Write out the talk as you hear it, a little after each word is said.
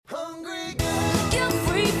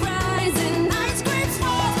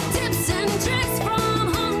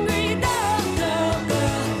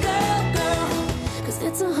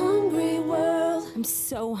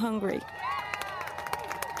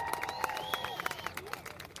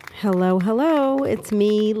Hello, hello. It's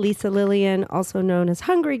me, Lisa Lillian, also known as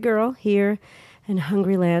Hungry Girl, here in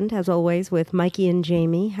Hungryland, as always, with Mikey and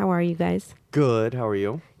Jamie. How are you guys? Good. How are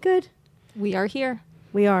you? Good. We are here.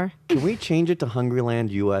 We are. Can we change it to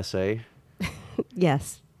Hungryland USA?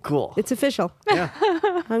 Yes. Cool. It's official. Yeah.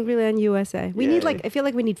 Hungryland USA. We need Yay. I feel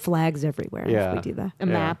like we need flags everywhere Yeah. if we do that. A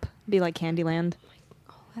map. Be like Candyland.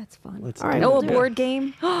 That's fun. Let's All right. do Oh, we'll a do it. board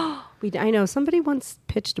game. I know. Somebody once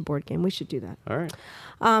pitched a board game. We should do that. All right.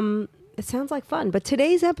 It sounds like fun. But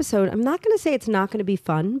today's episode, I'm not going to say it's not going to be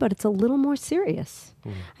fun, but it's a little more serious.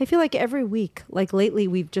 I feel like every week, like lately,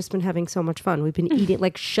 we've just been having so much fun. We've been eating,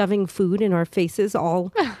 like shoving food in our faces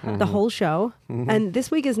the whole show. And this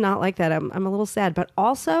week is not like that. I'm a little sad, but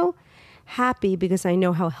also happy because I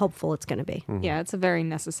know how helpful it's going to be. Yeah, it's a very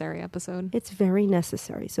necessary episode. It's very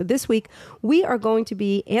necessary. So this week, we are going to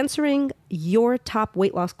be answering your top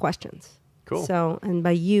weight loss questions. Cool. So, and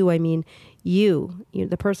by you, I mean you,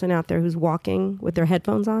 the person out there who's walking with their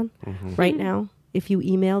headphones on right now. If you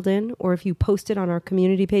emailed in or if you posted on our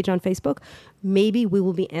community page on Facebook, maybe we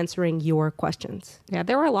will be answering your questions. Yeah,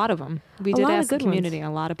 there were a lot of them. We A did lot of ask the good ones. community. And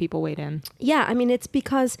a lot of people weighed in. Yeah, I mean, it's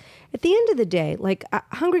because at the end of the day, like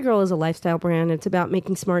Hungry Girl is a lifestyle brand. It's about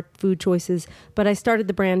making smart food choices. But I started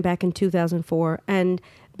the brand back in 2004. And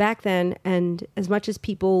back then, and as much as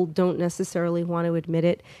people don't necessarily want to admit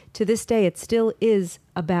it, to this day, it still is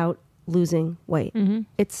about losing weight.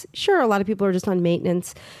 It's sure a lot of people are just on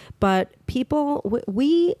maintenance, but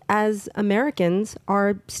we as Americans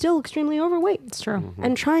are still extremely overweight. It's true.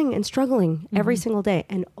 And trying and struggling every single day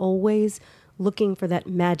and always looking for that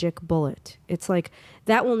magic bullet. It's like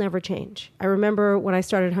that will never change. I remember when I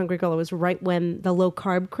started Hungry Girl, it was right when the low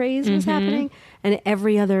carb craze was happening and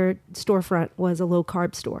every other storefront was a low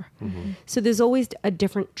carb store. So there's always a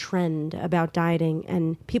different trend about dieting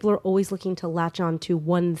and people are always looking to latch on to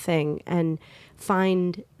one thing and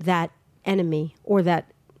find that enemy or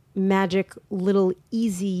that magic little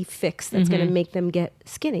easy fix that's going to make them get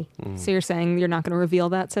skinny. So you're saying you're not going to reveal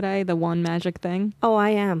that today, the one magic thing? Oh, I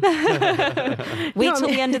am. Wait till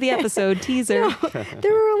the end of the episode. Teaser.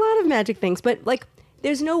 There are a lot of magic things, but like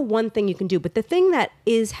there's no one thing you can do. But the thing that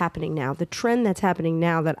is happening now, the trend that's happening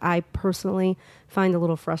now that I personally find a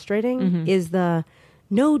little frustrating is the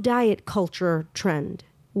no diet culture trend,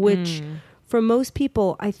 which for most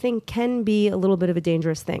people I think can be a little bit of a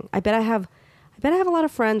dangerous thing. I bet I have a lot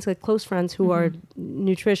of friends, like close friends who are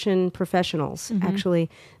nutrition professionals actually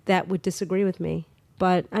that would disagree with me.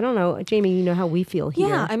 But I don't know, Jamie, you know how we feel here.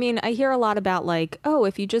 Yeah, I mean, I hear a lot about like, oh,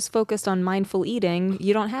 if you just focused on mindful eating,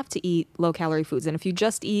 you don't have to eat low-calorie foods. And if you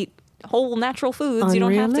just eat whole natural foods, you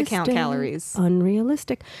don't have to count calories.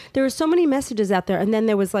 Unrealistic. There are so many messages out there. And then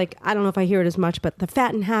there was like, I don't know if I hear it as much, but the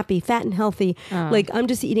fat and happy, fat and healthy. Like I'm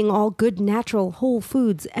just eating all good, natural, whole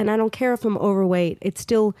foods. And I don't care if I'm overweight. It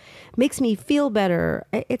still makes me feel better.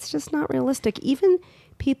 It's just not realistic. Even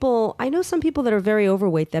people, I know some people that are very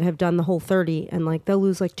overweight that have done the whole 30 and like they'll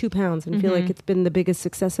lose like 2 pounds and feel like it's been the biggest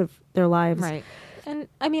success of their lives. Right. And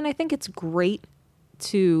I mean, I think it's great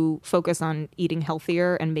to focus on eating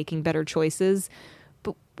healthier and making better choices,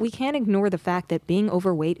 but we can't ignore the fact that being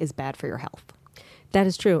overweight is bad for your health. That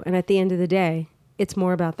is true. And at the end of the day, it's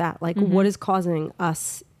more about that. Like what is causing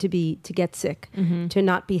us to get sick, to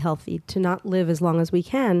not be healthy, to not live as long as we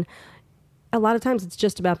can. A lot of times it's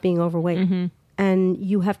just about being overweight. And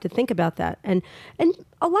you have to think about that. And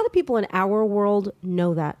a lot of people in our world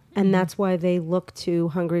know that. And that's why they look to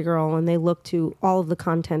Hungry Girl and they look to all of the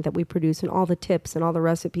content that we produce and all the tips and all the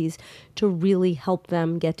recipes to really help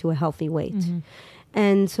them get to a healthy weight.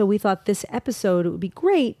 And so we thought this episode, it would be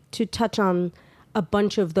great to touch on a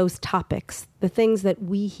bunch of those topics. The things that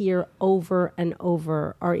we hear over and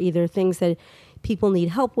over are either things that people need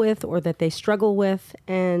help with or that they struggle with.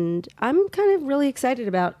 And I'm kind of really excited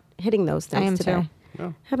about hitting those things I am today. too.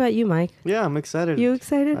 Yeah. How about you, Mike? Yeah, I'm excited. You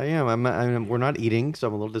excited? I am. We're not eating, so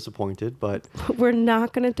I'm a little disappointed, but We're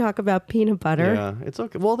not going to talk about peanut butter. yeah, it's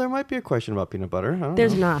okay. Well, there might be a question about peanut butter. I don't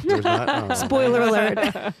There's know. not. There's not. Oh. Spoiler alert.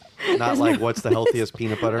 Not like what's the healthiest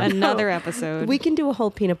peanut butter? Another episode. We can do a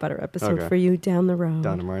whole peanut butter episode Okay. for you down the road.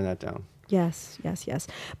 Done. I'm writing that down. Yes.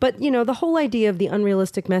 But, the whole idea of the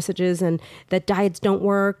unrealistic messages and that diets don't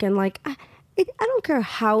work and like, I don't care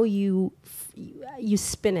how you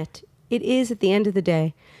spin it. It is, at the end of the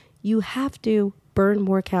day, you have to burn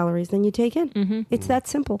more calories than you take in. It's that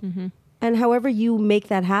simple. And however you make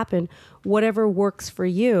that happen, whatever works for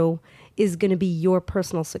you is going to be your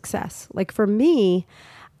personal success. Like for me,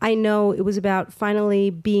 I know it was about finally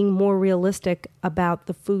being more realistic about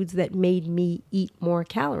the foods that made me eat more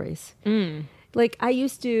calories. Like I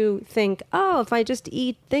used to think, oh, if I just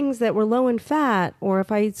eat things that were low in fat, or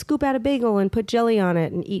if I scoop out a bagel and put jelly on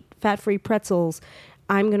it and eat fat-free pretzels,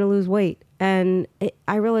 I'm going to lose weight. And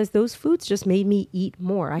I realized those foods just made me eat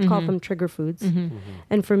more. I call them trigger foods.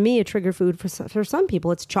 And for me, a trigger food, for some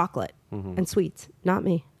people, it's chocolate and sweets. Not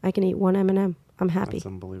me. I can eat one M&M. I'm happy. That's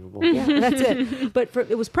unbelievable. Yeah, that's it. But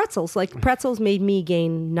it was pretzels. Like pretzels made me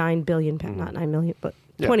gain 9 billion pounds, not 9 million, but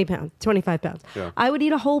 20 pounds, 25 pounds. Yeah. I would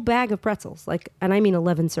eat a whole bag of pretzels, and I mean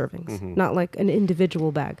 11 servings, not like an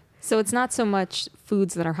individual bag. So it's not so much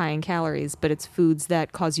foods that are high in calories, but it's foods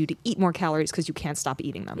that cause you to eat more calories because you can't stop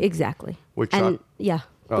eating them. Exactly. With and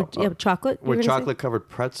chocolate. You were Would gonna say? chocolate covered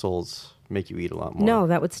pretzels make you eat a lot more? No,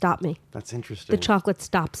 that would stop me. That's interesting. The chocolate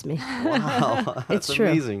stops me. Wow. That's It's true.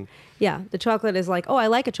 amazing. Yeah, the chocolate is like, oh, I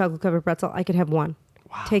like a chocolate covered pretzel. I could have one.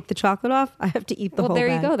 Wow. Take the chocolate off. I have to eat the Well, whole there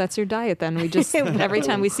bag. you go. That's your diet then. We just, every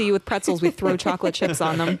time we see you with pretzels, we throw chocolate chips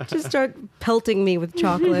on them. Just start pelting me with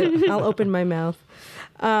chocolate. I'll open my mouth.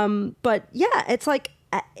 But yeah, it's like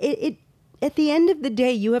it. At the end of the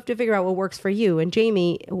day, you have to figure out what works for you. And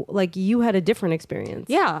Jamie, like you had a different experience.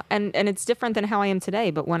 Yeah, and it's different than how I am today.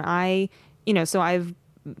 But when so I've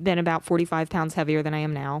been about 45 pounds heavier than I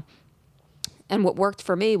am now. And what worked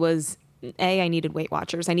for me was, I needed Weight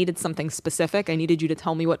Watchers. I needed something specific. I needed you to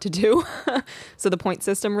tell me what to do. So the point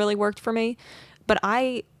system really worked for me. But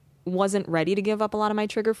I wasn't ready to give up a lot of my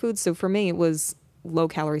trigger foods. So for me, it was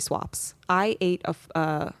low-calorie swaps. I ate a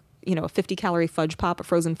 50-calorie fudge pop, a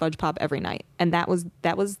frozen fudge pop every night. And that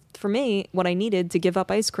was for me what I needed to give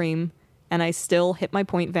up ice cream. And I still hit my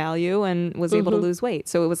point value and was able to lose weight.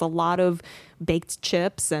 So it was a lot of baked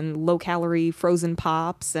chips and low-calorie frozen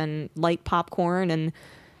pops and light popcorn. And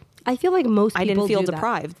I feel like most people I didn't feel do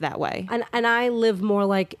deprived that way. And I live more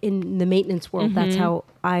like in the maintenance world. That's how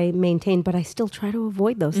I maintain, but I still try to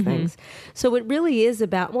avoid those things. So it really is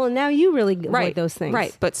about, well, now you really avoid those things.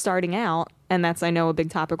 Right. But starting out, and that's, I know, a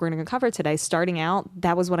big topic we're going to cover today, starting out,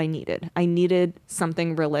 that was what I needed. I needed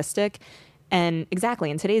something realistic. And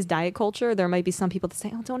exactly, in today's diet culture, there might be some people that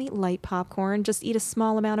say, oh, don't eat light popcorn, just eat a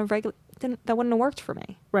small amount of regular. That wouldn't have worked for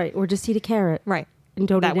me. Right. Or just eat a carrot. Right. And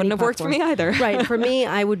don't That eat wouldn't any have worked for me either. Right. For me,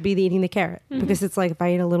 I would be eating the carrot because it's like if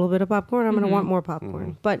I eat a little bit of popcorn, I'm going to want more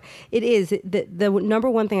popcorn. But it is the number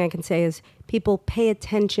one thing I can say is people pay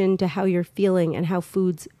attention to how you're feeling and how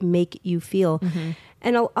foods make you feel.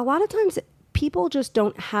 And a lot of times people just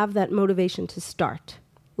don't have that motivation to start.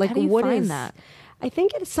 Like, How do you what find is that? I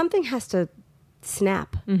think something has to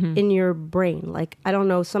snap in your brain. Like, I don't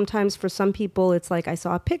know, sometimes for some people it's like I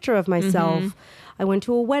saw a picture of myself. I went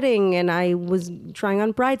to a wedding and I was trying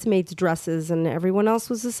on bridesmaids dresses and everyone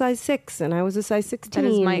else was a size 6 and I was a size 16. That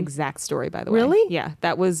is my exact story, by the way. Really? Yeah.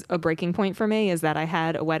 That was a breaking point for me, is that I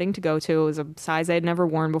had a wedding to go to. It was a size I had never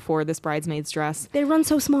worn before, this bridesmaid's dress. They run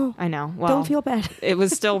so small. I know. Well, Don't feel bad. It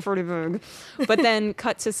was still pretty big. But then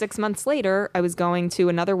cut to 6 months later, I was going to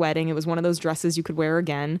another wedding. It was one of those dresses you could wear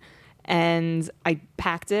again. And I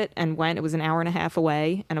packed it and went. It was an hour and a half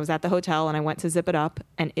away. And I was at the hotel and I went to zip it up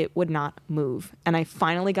and it would not move. And I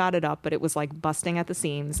finally got it up, but it was like busting at the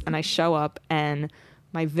seams. And I show up and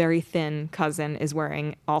my very thin cousin is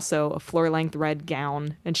wearing also a floor-length red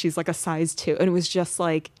gown. And she's like a size 2. And it was just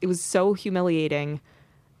like, it was so humiliating.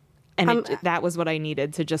 And that was what I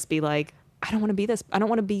needed to just be like, I don't want to be this. I don't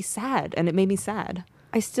want to be sad. And it made me sad.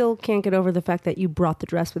 I still can't get over the fact that you brought the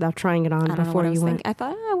dress without trying it on I don't know before what I you was went. thinking. I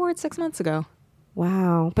thought, I wore it 6 months ago.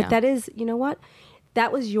 Wow. But Yeah. that is, you know what?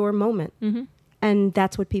 That was your moment. And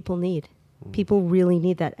that's what people need. People really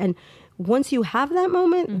need that. And once you have that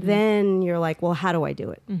moment, then you're like, well, how do I do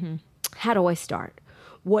it? How do I start?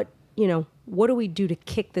 What do we do to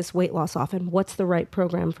kick this weight loss off? And what's the right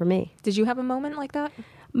program for me? Did you have a moment like that?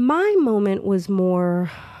 My moment was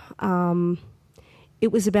more,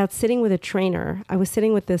 it was about sitting with a trainer. I was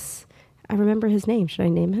sitting with this, I remember his name. Should I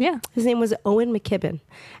name him? Yeah. His name was Owen McKibben.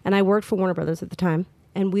 And I worked for Warner Brothers at the time.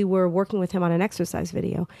 And we were working with him on an exercise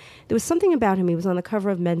video. There was something about him. He was on the cover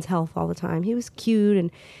of Men's Health all the time. He was cute and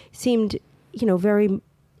seemed, very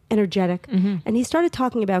energetic. And he started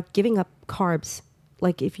talking about giving up carbs.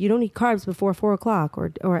 Like if you don't eat carbs before 4 o'clock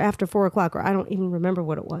or after 4 o'clock, or I don't even remember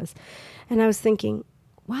what it was. And I was thinking,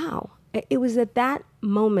 wow. It was at that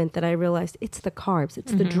moment that I realized it's the carbs.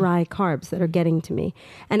 It's the dry carbs that are getting to me.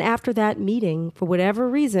 And after that meeting, for whatever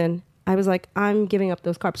reason, I was like, I'm giving up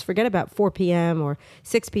those carbs. Forget about 4 p.m. or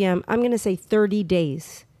 6 p.m. I'm going to say 30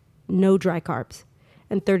 days, no dry carbs.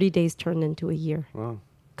 And 30 days turned into a year. Wow.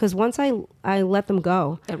 Because once I let them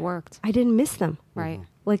go, It worked. I didn't miss them. Right.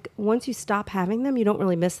 Like once you stop having them, you don't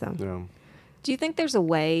really miss them. Yeah. Do you think there's a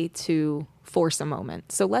way to force a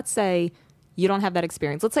moment? So let's say you don't have that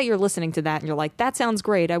experience. Let's say you're listening to that and you're like, that sounds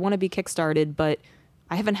great. I want to be kickstarted, but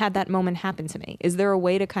I haven't had that moment happen to me. Is there a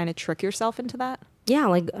way to kind of trick yourself into that? Yeah,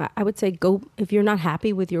 like I would say go, if you're not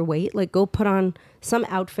happy with your weight, like go put on some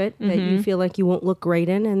outfit that you feel like you won't look great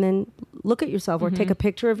in, and then look at yourself or take a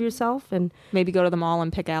picture of yourself and maybe go to the mall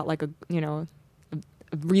and pick out like a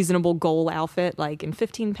reasonable goal outfit. Like in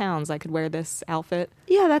 15 pounds, I could wear this outfit.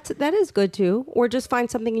 yeah, that is good too. Or just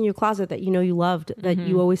find something in your closet that you know you loved, that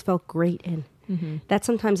you always felt great in. That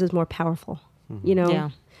sometimes is more powerful, you know? Yeah.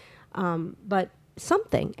 But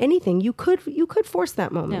something, anything, you could force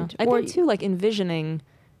that moment. I think too, like envisioning,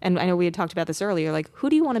 and I know we had talked about this earlier, like who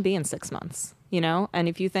do you want to be in 6 months, you know? And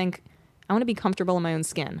if you think, I want to be comfortable in my own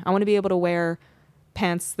skin, I want to be able to wear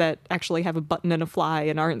pants that actually have a button and a fly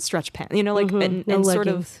and aren't stretch pants, you know, like, and sort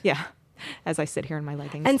of, yeah, as I sit here in my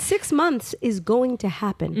leggings. And 6 months is going to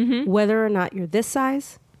happen, whether or not you're this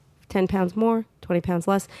size, 10 pounds more, 20 pounds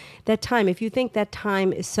less. That time, if you think that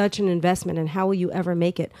time is such an investment and how will you ever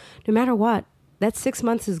make it, no matter what, that 6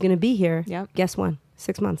 months is going to be here. Yep. Guess when?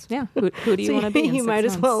 6 months. Yeah. Who do you want to be in you 6 might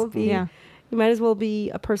months? as well be. Yeah. You might as well be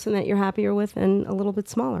a person that you're happier with and a little bit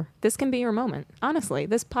smaller. This can be your moment. Honestly,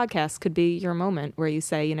 this podcast could be your moment where you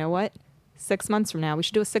say, you know what? 6 months from now, we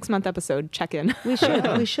should do a 6-month episode check-in. We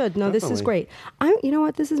should. We should. No, this is Definitely. great. You know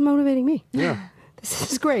what? This is motivating me. Yeah.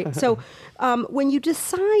 This is great. So when you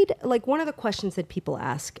decide, like one of the questions that people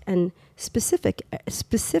ask, and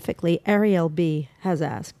specifically Ariel B has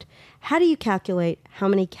asked, how do you calculate how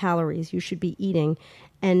many calories you should be eating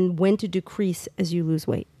and when to decrease as you lose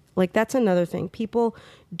weight? Like that's another thing. People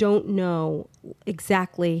don't know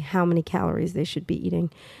exactly how many calories they should be eating.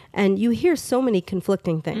 And you hear so many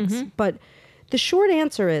conflicting things, but the short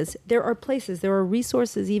answer is there are places, there are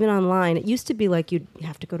resources even online. It used to be like you'd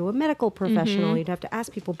have to go to a medical professional, you'd have to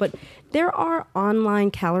ask people, but there are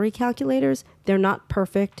online calorie calculators. They're not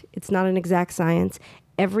perfect. It's not an exact science.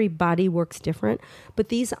 Every body works different, but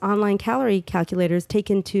these online calorie calculators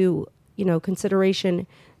take into, consideration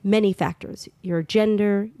many factors: your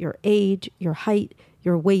gender, your age, your height,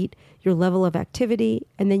 your weight, your level of activity,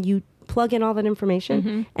 and then you plug in all that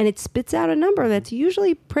information and it spits out a number that's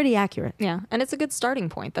usually pretty accurate. Yeah. And it's a good starting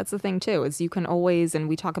point. That's the thing too, is you can always, and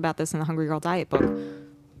we talk about this in the Hungry Girl Diet book,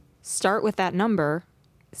 start with that number,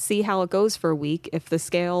 see how it goes for a week. If the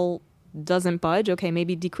scale doesn't budge, okay,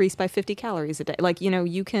 maybe decrease by 50 calories a day. Like,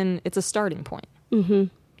 it's a starting point.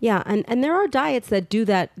 Yeah. And there are diets that do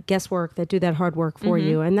that guesswork, that do that hard work for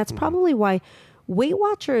you. And that's probably why Weight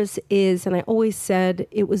Watchers is, and I always said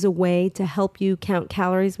it was a way to help you count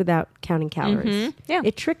calories without counting calories. Yeah.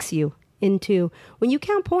 It tricks you into, when you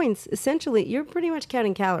count points, essentially, you're pretty much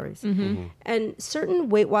counting calories. And certain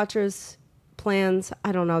Weight Watchers plans,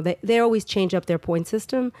 I don't know, they always change up their point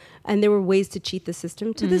system, and there were ways to cheat the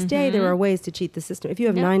system. To this day, there are ways to cheat the system. If you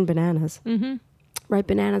have 9 bananas, right,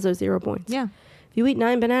 bananas are 0 points. Yeah. If you eat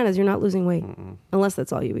 9 bananas, you're not losing weight, unless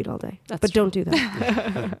that's all you eat all day. That's but true. don't do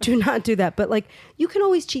that. Do not do that. But like, you can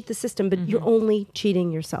always cheat the system, but you're only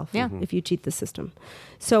cheating yourself if you cheat the system.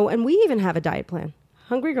 So, and we even have a diet plan,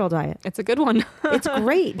 Hungry Girl Diet. It's a good one. It's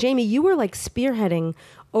great. Jamie, you were like spearheading,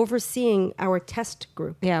 overseeing our test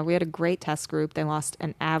group. Yeah, we had a great test group. They lost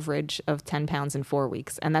an average of 10 pounds in 4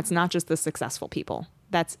 weeks. And that's not just the successful people.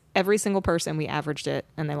 That's every single person. We averaged it,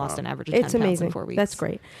 and they lost an average of 10 It's pounds amazing. in 4 weeks. That's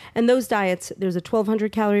great. And those diets, there's a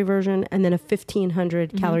 1,200 calorie version and then a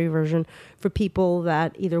 1,500 calorie version for people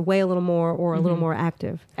that either weigh a little more or a little more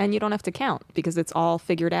active. And you don't have to count because it's all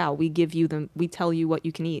figured out. We we tell you what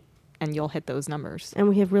you can eat, and you'll hit those numbers. And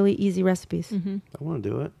we have really easy recipes. I want to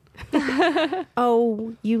do it.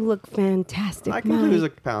 Oh, you look fantastic. I can Mike. lose a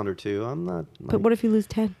pound or two. I'm not. But what if you lose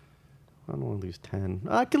 10? I don't want to lose 10.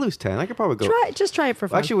 I could lose 10. I could probably go. Just try it for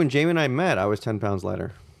fun. Actually, when Jamie and I met, I was 10 pounds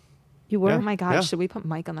lighter. You were? Yeah. Oh my gosh, Yeah. should we put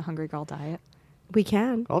Mike on the Hungry Girl Diet? We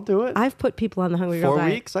can. I'll do it. I've put people on the Hungry Girl 4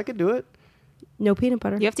 diet. weeks, I could do it. No peanut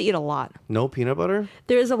butter. You have to eat a lot. No peanut butter.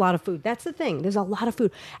 There is a lot of food. That's the thing. There's a lot of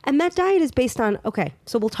food. And that diet is based on, okay,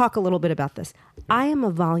 so we'll talk a little bit about this. I am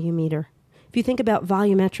a volume eater. If you think about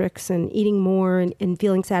volumetrics and eating more and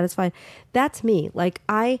feeling satisfied, that's me. Like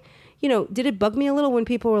did it bug me a little when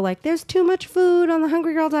people were like, there's too much food on the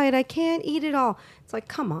Hungry Girl Diet, I can't eat it all. It's like,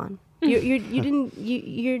 come on. You're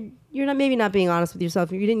not maybe not being honest with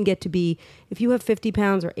yourself. You didn't get to be, if you have 50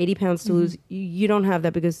 pounds or 80 pounds to lose, you don't have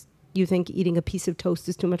that because you think eating a piece of toast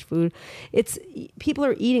is too much food. People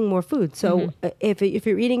are eating more food. So if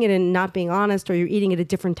you're eating it and not being honest, or you're eating it at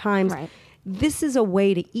different times, Right. This is a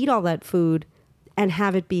way to eat all that food and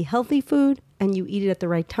have it be healthy food, and you eat it at the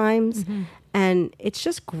right times. And it's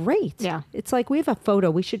just great. Yeah. It's like we have a photo.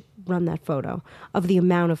 We should run that photo of the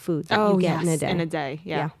amount of food that you get in a day. In a day.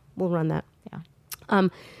 Yeah. We'll run that. Yeah.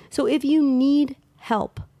 So if you need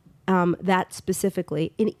help, that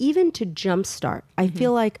specifically, and even to jumpstart, I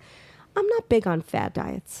feel like I'm not big on fad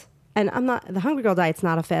diets. And the Hungry Girl diet's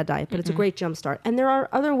not a fad diet, but it's a great jumpstart. And there are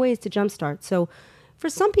other ways to jumpstart. So for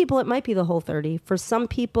some people, it might be the Whole30. For some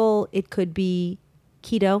people, it could be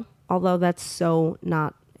keto, although that's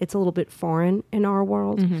it's a little bit foreign in our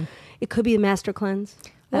world. It could be a Master Cleanse.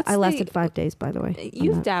 I lasted 5 days, by the way.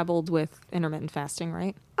 You've dabbled with intermittent fasting,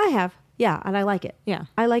 right? I have. Yeah, and I like it. Yeah.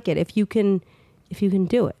 I like it if you can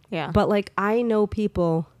do it. Yeah. But like I know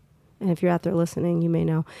people, and if you're out there listening, you may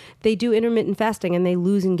know, they do intermittent fasting and they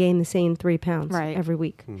lose and gain the same 3 pounds every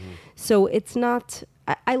week. So it's not,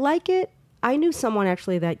 I like it. I knew someone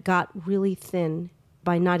actually that got really thin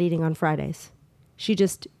by not eating on Fridays. She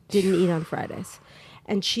just didn't eat on Fridays.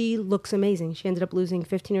 And she looks amazing. She ended up losing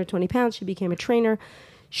 15 or 20 pounds. She became a trainer.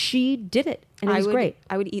 She did it, and it was great.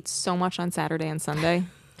 I would eat so much on Saturday and Sunday.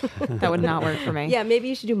 That would not work for me. Yeah, maybe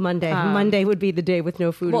you should do Monday. Monday would be the day with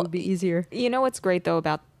no food. It would be easier. You know what's great, though,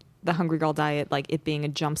 about the Hungry Girl diet, like it being a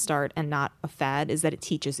jumpstart and not a fad, is that it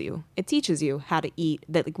teaches you. It teaches you how to eat.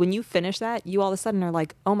 That like, when you finish that, you all of a sudden are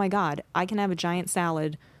like, oh, my God, I can have a giant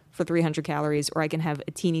salad for 300 calories, or I can have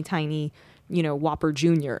a teeny tiny Whopper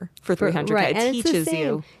Junior for 300 right. It and teaches it's the same.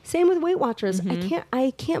 you. Same with Weight Watchers.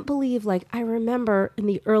 I can't believe, like, I remember in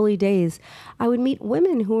the early days, I would meet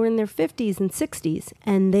women who were in their 50s and 60s,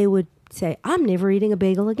 and they would say, I'm never eating a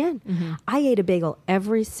bagel again. I ate a bagel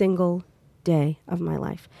every single day of my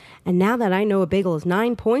life. And now that I know a bagel is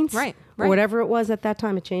 9 points, right. or whatever it was at that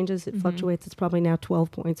time, it changes, it fluctuates. It's probably now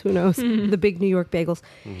 12 points. Who knows? The big New York bagels.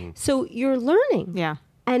 So you're learning. Yeah.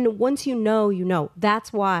 And once you know.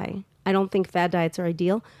 That's why I don't think fad diets are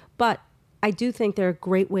ideal, but I do think they're a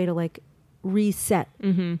great way to like reset.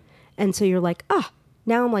 And so you're like,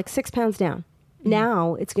 now I'm like 6 pounds down.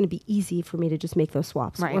 Now it's going to be easy for me to just make those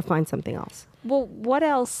swaps or find something else. Well, what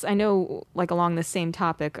else? I know, like along the same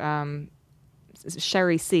topic,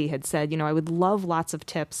 Sherry C had said, I would love lots of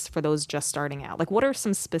tips for those just starting out. Like, what are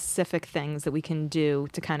some specific things that we can do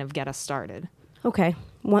to kind of get us started? Okay.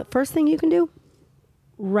 First thing you can do?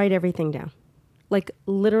 Write everything down. Like,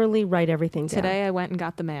 literally write everything down. Today I went and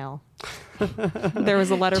got the mail. There was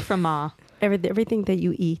a letter from Ma. Everything that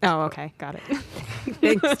you eat. Oh, okay. Got it.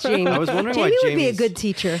 Thanks, Jamie. I was wondering why Jamie would be a Jamie's- good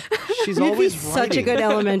teacher. She's You'd always be writing. such a good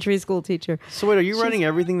elementary school teacher. So wait, are you writing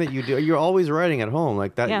everything that you do? You're always writing at home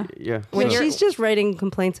like that? Yeah. When So- she's just writing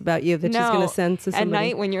complaints about you that she's going to send to somebody. At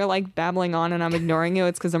night when you're like babbling on and I'm ignoring you,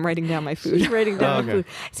 it's because I'm writing down my food. She's writing down okay. food.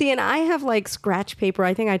 See, and I have like scratch paper.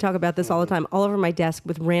 I think I talk about this all the time, all over my desk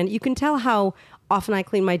with You can tell how often I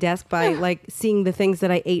clean my desk by like seeing the things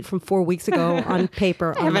that I ate from 4 weeks ago on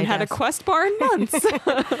paper. I haven't had a Quest bar in months.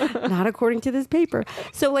 Not according to this paper.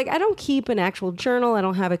 So like I don't keep an actual journal. I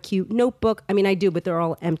don't have a cute notebook. I mean, I do, but they're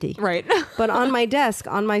all empty. Right. But on my desk,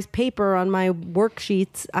 on my paper, on my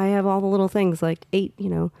worksheets, I have all the little things like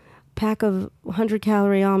pack of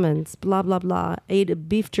 100-calorie almonds, blah, blah, blah, ate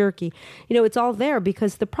beef jerky. It's all there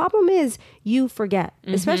because the problem is you forget.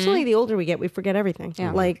 Especially the older we get, we forget everything.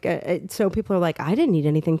 Yeah. Like, so people are like, I didn't eat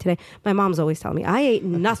anything today. My mom's always telling me, I ate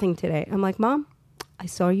nothing today. I'm like, Mom, I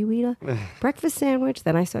saw you eat a breakfast sandwich.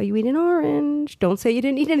 Then I saw you eat an orange. Don't say you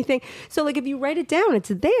didn't eat anything. So like if you write it down, it's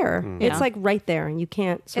there. It's like right there and you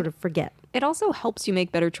can't sort of forget. It also helps you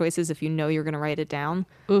make better choices if you know you're going to write it down.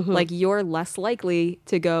 Like you're less likely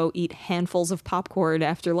to go eat handfuls of popcorn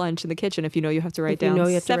after lunch in the kitchen if you know you have to write down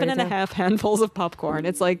 7.5 handfuls of popcorn.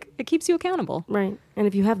 It's like it keeps you accountable. Right. And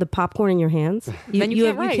if you have the popcorn in your hands, Then you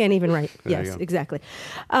can't even write. There you Yes, go. exactly.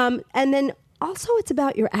 And then also it's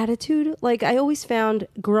about your attitude. Like I always found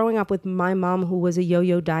growing up with my mom, who was a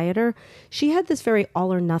yo-yo dieter, she had this very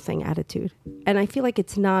all or nothing attitude. And I feel like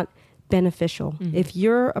it's not beneficial. If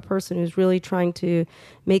you're a person who's really trying to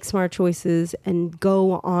make smart choices and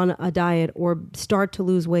go on a diet or start to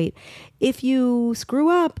lose weight, if you screw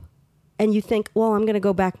up and you think, well, I'm going to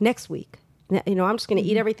go back next week, I'm just going to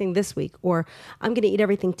eat everything this week, or I'm going to eat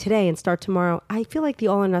everything today and start tomorrow. I feel like the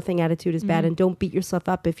all or nothing attitude is bad, and don't beat yourself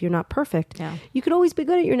up if you're not perfect. Yeah. You could always be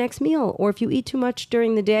good at your next meal, or if you eat too much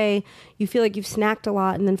during the day, you feel like you've snacked a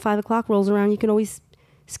lot, and then 5 o'clock rolls around, you can always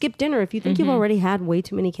skip dinner. If you think you've already had way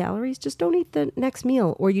too many calories, just don't eat the next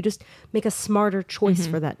meal, or you just make a smarter choice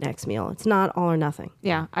for that next meal. It's not all or nothing.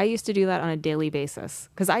 Yeah, I used to do that on a daily basis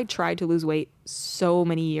because I tried to lose weight so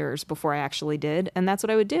many years before I actually did. And that's what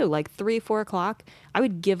I would do. Like 3, 4 o'clock, I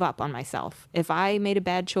would give up on myself. If I made a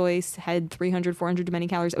bad choice, had 300, 400 too many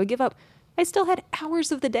calories, I would give up. I still had hours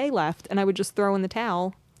of the day left and I would just throw in the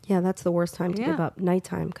towel Yeah, that's the worst time to give up,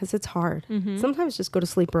 nighttime, because it's hard. Sometimes just go to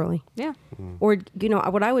sleep early. Yeah. Or,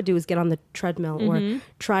 what I would do is get on the treadmill or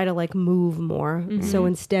try to like move more. So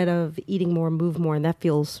instead of eating more, move more. And that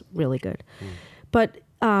feels really good. But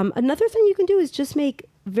another thing you can do is just make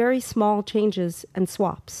very small changes and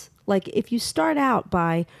swaps. Like if you start out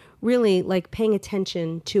by really like paying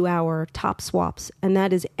attention to our top swaps, and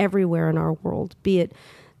that is everywhere in our world, be it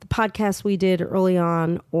the podcast we did early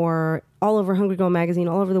on or all over Hungry Girl magazine,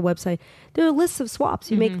 all over the website, there are lists of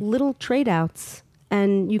swaps. You make little trade outs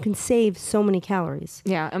and you can save so many calories.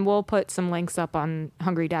 Yeah, and we'll put some links up on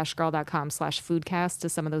hungry-girl.com/foodcast to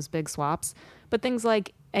some of those big swaps. But things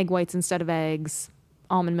like egg whites instead of eggs,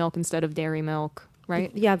 almond milk instead of dairy milk,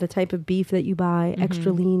 right? Yeah, the type of beef that you buy,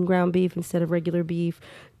 extra lean ground beef instead of regular beef,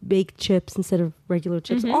 baked chips instead of regular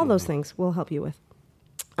chips, all those things will help you with.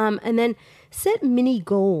 And then set mini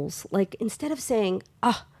goals. Like instead of saying,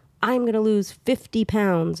 I'm going to lose 50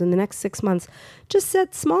 pounds in the next 6 months, just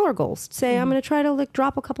set smaller goals. Say, I'm going to try to like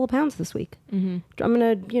drop a couple of pounds this week. I'm going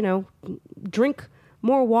to, drink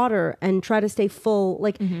more water and try to stay full.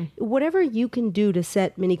 Like whatever you can do to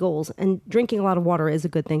set mini goals. And drinking a lot of water is a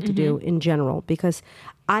good thing to do in general, because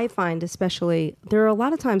I find especially there are a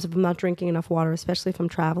lot of times if I'm not drinking enough water, especially if I'm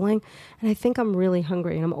traveling, and I think I'm really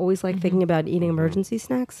hungry and I'm always like thinking about eating emergency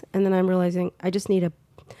snacks. And then I'm realizing I just need to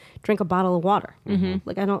drink a bottle of water.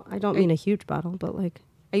 Like I don't mean a huge bottle, but like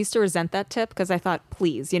I used to resent that tip because I thought,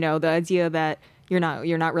 please, the idea that you're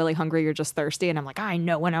not really hungry, you're just thirsty. And I'm like, I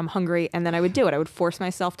know when I'm hungry. And then I would do it. I would force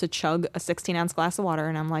myself to chug a 16-ounce glass of water.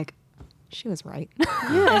 And I'm like, she was right.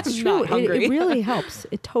 Yeah, it's true. It really helps.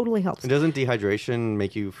 It totally helps. And doesn't dehydration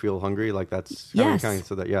make you feel hungry? Like that's yes. kind of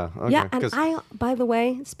so that okay. Yeah, and by the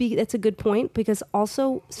way, that's a good point, because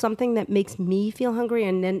also something that makes me feel hungry,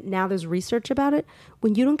 and then now there's research about it,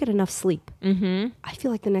 when you don't get enough sleep, I feel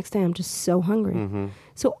like the next day I'm just so hungry.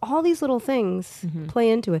 So all these little things play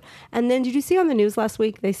into it. And then did you see on the news last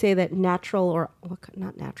week, they say that natural or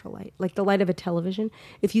not natural light, like the light of a television,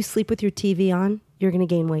 if you sleep with your TV on, you're going to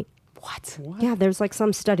gain weight. What? Yeah, there's like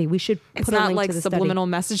some study. We should put a link to the study. It's not like subliminal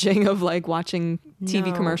messaging of like watching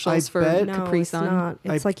TV commercials for Capri Sun. It's not.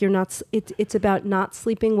 It's like you're not. It's about not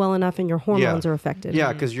sleeping well enough, and your hormones are affected.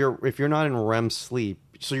 Yeah, because if you're not in REM sleep,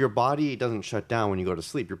 so your body doesn't shut down when you go to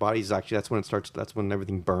sleep. Your body's actually that's when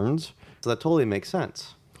everything burns. So that totally makes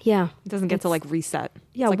sense. Yeah, it doesn't get to like reset.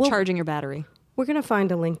 Yeah, it's like charging your battery. We're gonna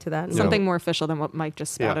find a link to that. Something more official than what Mike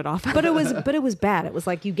just spouted off. But it was bad. It was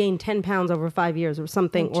like you gained 10 pounds over 5 years or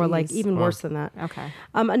something, or like even worse than that. Okay.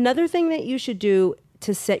 Another thing that you should do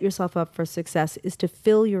to set yourself up for success is to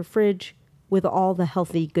fill your fridge with all the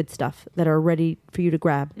healthy, good stuff that are ready for you to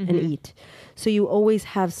grab and eat. So you always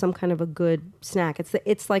have some kind of a good snack.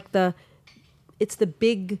 It's the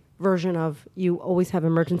big version of you always have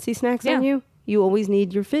emergency snacks on you. You always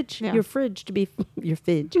need your fridge to be your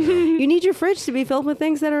fridge. You need your fridge to be filled with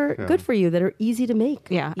things that are good for you, that are easy to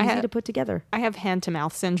make, easy to put together. I have hand to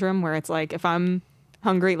mouth syndrome where it's like if I'm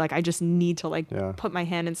hungry, like I just need to like put my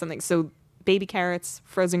hand in something. So baby carrots,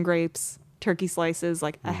 frozen grapes, turkey slices,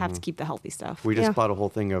 like I have to keep the healthy stuff. We just bought a whole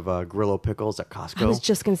thing of Grillo pickles at Costco. I was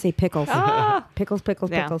just going to say pickles.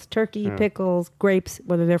 Pickles. Turkey, pickles, grapes,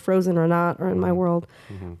 whether they're frozen or not, or in my world.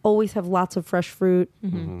 Always have lots of fresh fruit,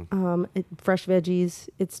 fresh veggies.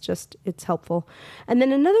 It's helpful. And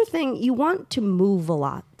then another thing, you want to move a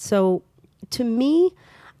lot. So to me,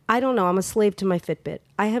 I don't know. I'm a slave to my Fitbit.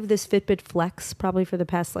 I have this Fitbit Flex probably for the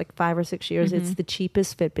past like 5 or 6 years. It's the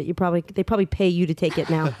cheapest Fitbit. They probably pay you to take it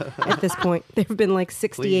now at this point. There have been like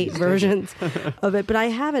 68 versions of it, but I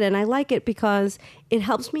have it and I like it because it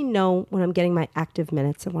helps me know when I'm getting my active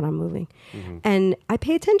minutes and when I'm moving. And I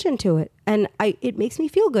pay attention to it. And it makes me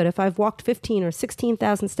feel good if I've walked 15 or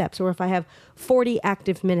 16,000 steps, or if I have 40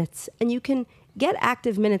 active minutes. And you can get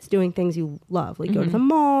active minutes doing things you love. Like go to the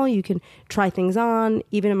mall, you can try things on.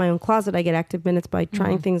 Even in my own closet, I get active minutes by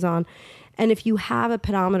trying things on. And if you have a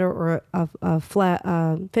pedometer or a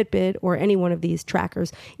Fitbit or any one of these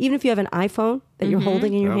trackers, even if you have an iPhone that you're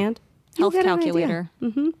holding in your hand, health calculator.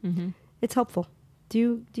 It's helpful.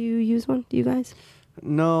 Do you use one? Do you guys?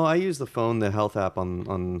 No, I use the phone, the health app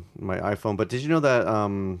on my iPhone. But did you know that,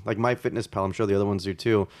 like MyFitnessPal, I'm sure the other ones do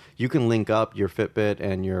too, you can link up your Fitbit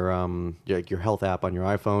and your health app on your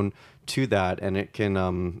iPhone to that, and it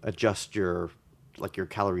can adjust your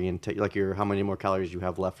calorie intake, how many more calories you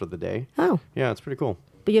have left for the day. Oh. Yeah, it's pretty cool.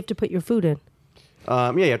 But you have to put your food in. You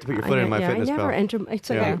have to put your foot in MyFitnessPal. I never enter. It's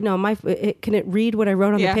like, can it read what I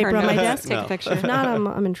wrote on the paper on my desk? Take a picture. If not,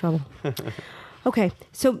 I'm in trouble. Okay,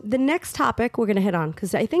 so the next topic we're going to hit on,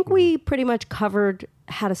 because I think we pretty much covered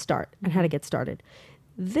how to start and how to get started.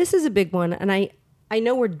 This is a big one, and I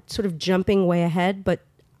know we're sort of jumping way ahead, but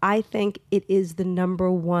I think it is the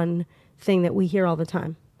number one thing that we hear all the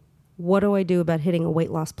time. What do I do about hitting a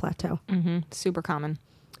weight loss plateau? Super common.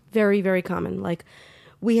 Very, very common. Like,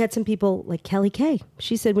 we had some people like Kelly Kay.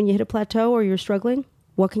 She said, when you hit a plateau or you're struggling,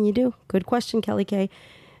 what can you do? Good question, Kelly Kay.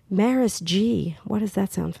 Maris G. What does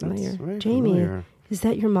that sound familiar? That's very Jamie, familiar. is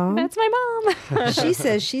that your mom? That's my mom. She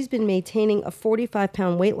says she's been maintaining a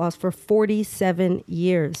 45-pound weight loss for 47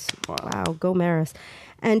 years. Wow, go Maris.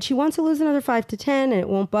 And she wants to lose another 5 to 10 and it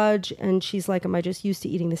won't budge. And she's like, am I just used to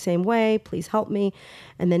eating the same way? Please help me.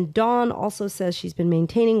 And then Dawn also says she's been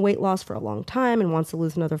maintaining weight loss for a long time and wants to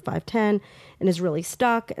lose another 5, 10 and is really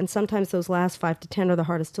stuck. And sometimes those last 5 to 10 are the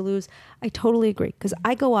hardest to lose. I totally agree because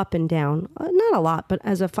I go up and down, not a lot, but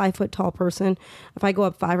as a 5 foot tall person, if I go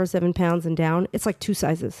up 5 or 7 pounds and down, it's like 2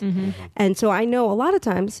 sizes. And so I know a lot of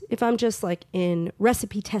times if I'm just like in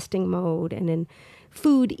recipe testing mode and in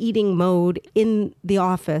food eating mode in the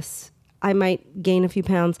office, I might gain a few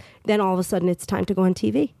pounds. Then all of a sudden it's time to go on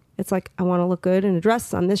TV. It's like, I want to look good in a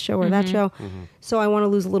dress on this show or that show. So I want to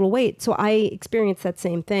lose a little weight. So I experience that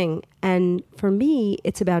same thing. And for me,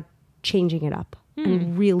 it's about changing it up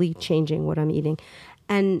and really changing what I'm eating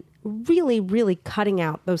and really, really cutting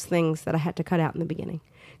out those things that I had to cut out in the beginning.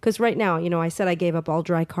 Because right now, I said I gave up all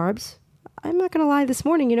dry carbs. I'm not going to lie. This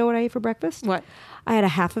morning, you know what I ate for breakfast? What? I had a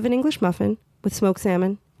half of an English muffin with smoked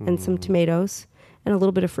salmon and some tomatoes and a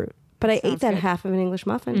little bit of fruit. But I ate that half of an English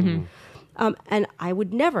muffin. And I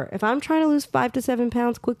would never, if I'm trying to lose 5 to 7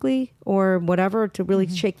 pounds quickly or whatever to really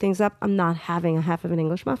shake things up, I'm not having a half of an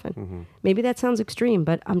English muffin. Maybe that sounds extreme,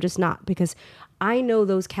 but I'm just not because I know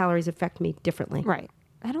those calories affect me differently. Right.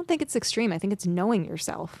 I don't think it's extreme. I think it's knowing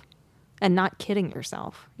yourself and not kidding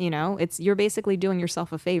yourself. You're basically doing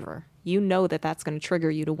yourself a favor. You know that that's going to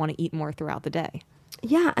trigger you to want to eat more throughout the day.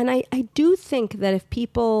 Yeah, and I do think that if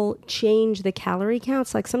people change the calorie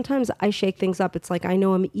counts, like sometimes I shake things up. It's like I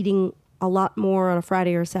know I'm eating a lot more on a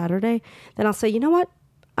Friday or Saturday. Then I'll say, you know what?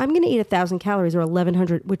 I'm going to eat 1,000 calories or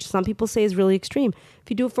 1,100, which some people say is really extreme. If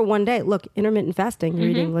you do it for one day, look, intermittent fasting, you're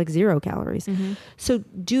eating like 0 calories. So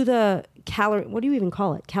do the calorie, what do you even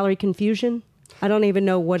call it? Calorie confusion? I don't even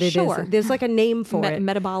know what it is. There's like a name for it.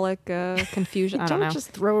 Metabolic confusion. I don't know.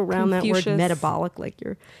 Just throw around that word metabolic like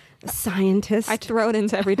you're a scientist. I throw it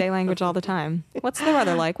into everyday language all the time. What's the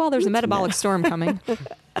weather like? Well, there's a metabolic storm coming.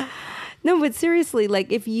 No, but seriously,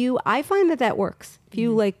 like I find that works. If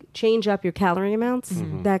you like change up your calorie amounts,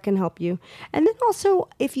 that can help you. And then also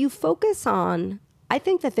if you focus on, I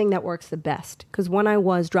think the thing that works the best, because when I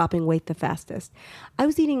was dropping weight the fastest, I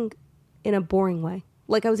was eating in a boring way.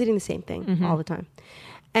 Like I was eating the same thing all the time.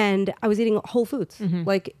 And I was eating whole foods.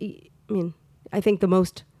 Like, I think the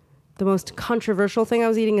most controversial thing I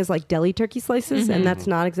was eating is like deli turkey slices. And that's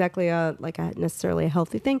not exactly necessarily a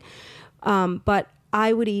healthy thing. But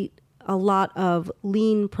I would eat a lot of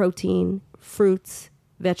lean protein, fruits,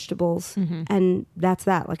 vegetables, and that's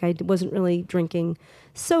that. Like I wasn't really drinking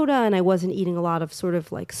soda and I wasn't eating a lot of sort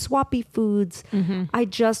of like swappy foods. I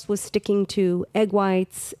just was sticking to egg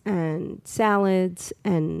whites and salads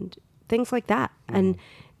and things like that. And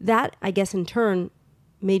that, I guess, in turn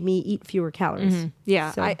made me eat fewer calories.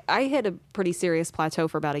 Yeah, So- I hit a pretty serious plateau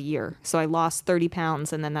for about a year. So I lost 30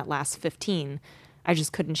 pounds and then that last 15, I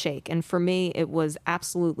just couldn't shake. And for me, it was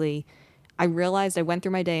absolutely, I went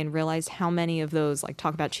through my day and realized how many of those, like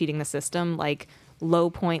talk about cheating the system, like low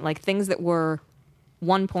point, like things that were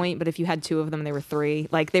 1 point, but if you had 2 of them, they were 3.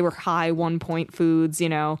 Like they were high 1 point foods,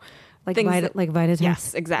 Like things like Vitatops.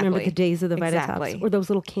 Yes, exactly. Remember the days of the Vitatops? Exactly. Or those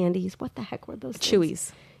little candies? What the heck were those things?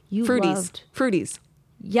 Chewies. You Fruities. loved. Fruities.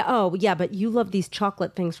 Yeah. Oh, yeah. But you love these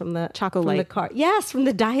chocolate things from the Chocolate from the Light. car. Yes, from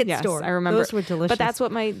the diet Yes, store. I remember. Those were delicious. But that's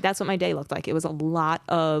what my day looked like. It was a lot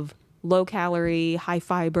of low calorie, high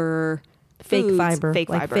fiber, fake foods, fiber, fake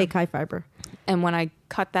like fiber. fake high fiber. And when I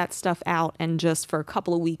cut that stuff out and just for a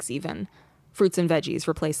couple of weeks even, fruits and veggies,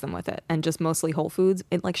 replaced them with it and just mostly whole foods,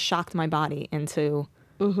 it like shocked my body into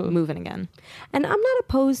moving again. And I'm not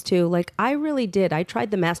opposed to, like, I really did. I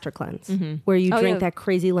tried the Master Cleanse where you drink that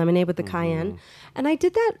crazy lemonade with the cayenne. And I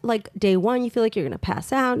did that like day 1, you feel like you're going to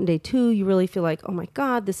pass out. And day 2, you really feel like, oh my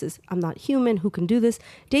God, I'm not human. Who can do this?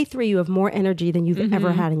 Day 3, you have more energy than you've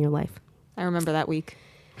ever had in your life. I remember that week.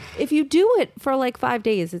 If you do it for like 5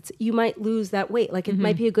 days, you might lose that weight. Like it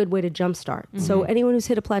might be a good way to jumpstart. So anyone who's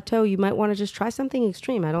hit a plateau, you might want to just try something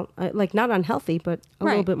extreme. Like not unhealthy, but a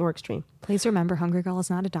little bit more extreme. Please remember, Hungry Girl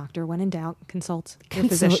is not a doctor. When in doubt, consult your Consult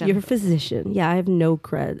physician. your physician. Yeah, I have no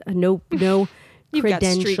cred, no You've got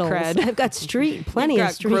street credentials. cred. I've got plenty You've of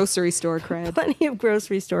got street, grocery store cred. plenty of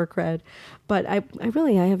grocery store cred, but I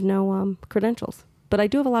have no credentials. But I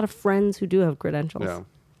do have a lot of friends who do have credentials. Yeah.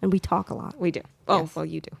 and we talk a lot. We do. Oh, Yes. well,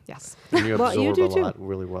 you do. Yes. And you Well, you absorb do a lot too.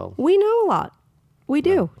 really well. We know a lot. We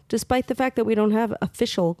do, despite the fact that we don't have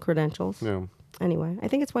official credentials. Yeah. Anyway, I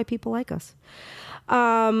think it's why people like us.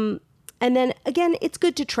 And then again, it's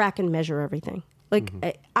good to track and measure everything. Like,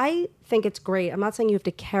 I think it's great. I'm not saying you have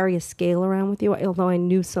to carry a scale around with you, although I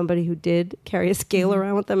knew somebody who did carry a scale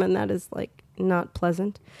around with them, and that is like not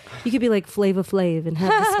pleasant. You could be like Flava Flav and have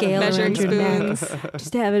the scale Measuring around your spoons. neck,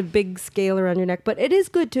 just to have a big scale around your neck. But it is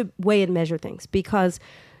good to weigh and measure things, because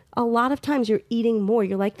a lot of times you're eating more.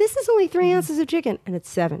 You're like, this is only 3 ounces of chicken, and it's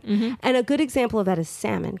 7. And a good example of that is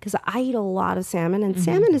salmon, because I eat a lot of salmon, and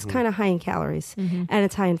salmon is kind of high in calories and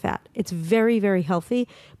it's high in fat. It's very, very healthy.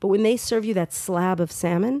 But when they serve you that slab of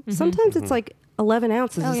salmon, sometimes it's like 11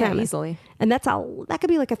 ounces Oh, of yeah, salmon. easily. And that could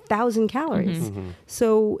be like 1,000 calories.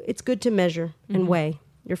 So it's good to measure and weigh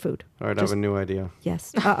your food. All right, I have a new idea.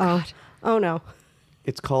 Yes. Uh-oh. Oh, no.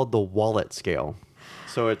 It's called the wallet scale.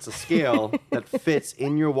 So it's a scale that fits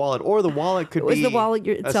in your wallet, or the wallet could Was be the wallet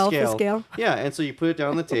itself a scale? Yeah, and so you put it down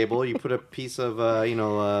on the table. You put a piece of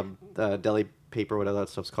deli paper, whatever that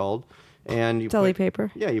stuff's called, and you Deli put,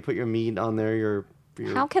 paper. Yeah, you put your meat on there. Your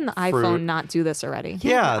How can the fruit. iPhone not do this already?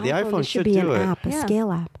 Yeah, the iPhone there should be do an it. app, a Yeah.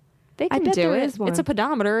 scale app. They I can bet do there it. is one. It's a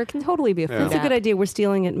pedometer. It can totally be a food That's a app. good idea. We're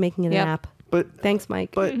stealing it, making it Yep. an app. But Thanks,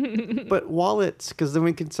 Mike. but wallets, because then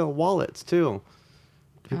we can sell wallets too.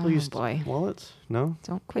 People Oh, use boy. wallets. No.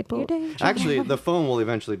 Don't quit People- your day job. Actually, the phone will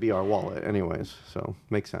eventually be our wallet, anyways. So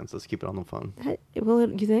makes sense. Let's keep it on the phone. Will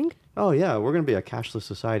it, you think? Oh yeah, we're gonna be a cashless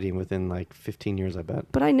society within like 15 years, I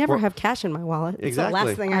bet. But I never Well- have cash in my wallet. It's Exactly. the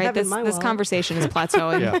last thing All I right, have this, in my this wallet. conversation is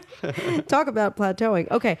plateauing. Yeah. Talk about plateauing.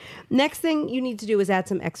 Okay. Next thing you need to do is add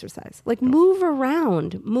some exercise. Like move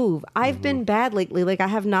around, move. I've been bad lately. Like I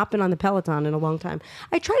have not been on the Peloton in a long time.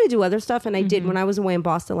 I try to do other stuff, and I did when I was away in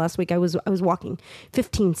Boston last week. I was walking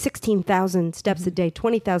 15, 16,000 steps a day,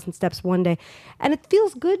 20,000 steps one day. And it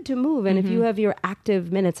feels good to move. And if you have your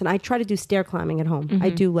active minutes, and I try to do stair climbing at home. I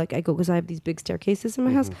do I go, because I have these big staircases in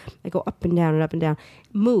my house. I go up and down and up and down.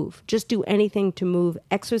 Move. Just do anything to move.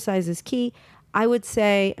 Exercise is key. I would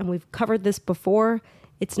say, and we've covered this before,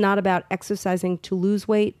 it's not about exercising to lose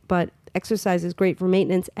weight, but exercise is great for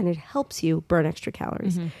maintenance, and it helps you burn extra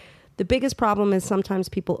calories. The biggest problem is sometimes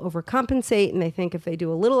people overcompensate, and they think if they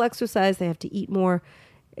do a little exercise, they have to eat more.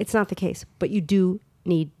 It's not the case, but you do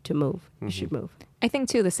need to move. You should move. I think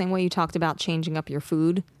too, the same way you talked about changing up your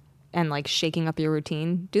food and like shaking up your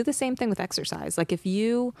routine, do the same thing with exercise. Like if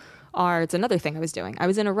you are, it's another thing I was doing. I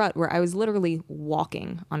was in a rut where I was literally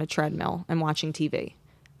walking on a treadmill and watching TV.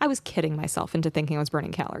 I was kidding myself into thinking I was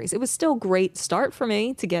burning calories. It was still a great start for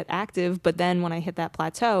me to get active, but then when I hit that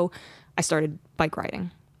plateau, I started bike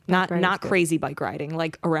riding. Not riding's good. crazy bike riding,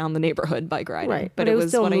 like around the neighborhood bike riding. Right. But it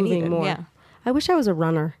was still what I moving needed. more. Yeah. I wish I was a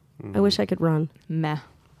runner. I wish I could run. Meh.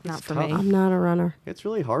 Not for tough. me. I'm not a runner. It's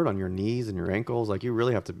really hard on your knees and your ankles. Like you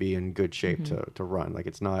really have to be in good shape to run. Like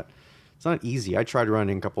it's not easy. I tried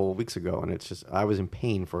running a couple of weeks ago, and it's just I was in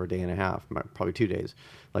pain for a day and a half, probably 2 days.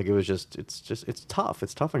 Like it was it's tough.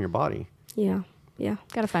 It's tough on your body. Yeah. Yeah.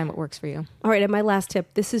 Got to find what works for you. All right, and my last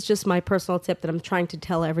tip. This is just my personal tip that I'm trying to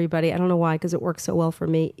tell everybody. I don't know why, because it works so well for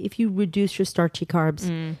me. If you reduce your starchy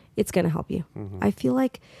carbs, it's going to help you. I feel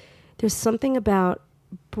like there's something about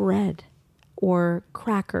bread or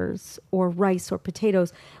crackers or rice or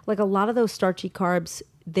potatoes. Like a lot of those starchy carbs,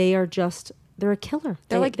 they're a killer.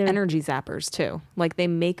 They're like energy zappers too. Like they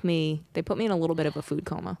put me in a little bit of a food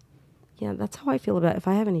coma. Yeah, that's how I feel about it. If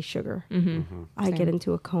I have any sugar, I get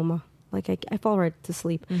into a coma. Like I fall right to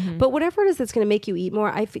sleep. But whatever it is that's going to make you eat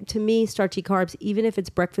more, to me, starchy carbs, even if it's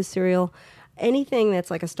breakfast cereal, anything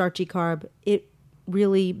that's like a starchy carb, it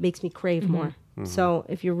really makes me crave more. So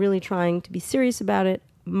if you're really trying to be serious about it,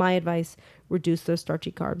 my advice, reduce those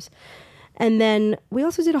starchy carbs. And then we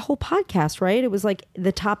also did a whole podcast, right? It was like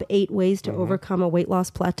the top 8 ways to overcome a weight loss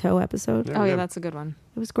plateau episode. Yeah, Oh yeah, yeah. that's a good one.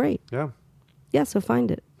 It was great. Yeah. Yeah, so find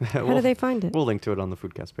it. How do they find it? We'll link to it on the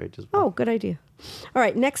Foodcast page as well. Oh, good idea. All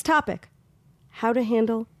right, next topic. How to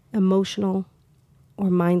handle emotional or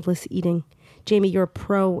mindless eating. Jamie, you're a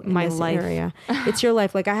pro in My this life. area. It's your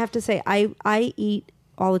life. Like I have to say, I eat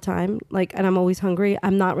all the time, like, and I'm always hungry.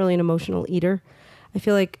 I'm not really an emotional eater. I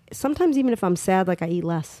feel like sometimes even if I'm sad, like I eat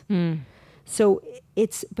less. So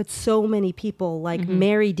but so many people like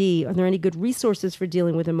Mary D. Are there any good resources for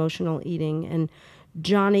dealing with emotional eating? And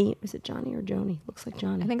Johnny, is it Johnny or Joni? Looks like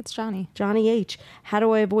Johnny. I think it's Johnny. Johnny H. How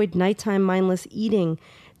do I avoid nighttime mindless eating?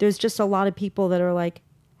 There's just a lot of people that are like,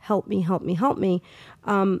 help me, help me, help me.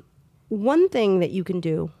 One thing that you can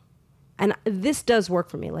do, and this does work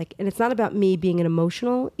for me, like, and it's not about me being an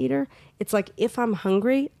emotional eater. It's like if I'm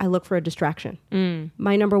hungry, I look for a distraction.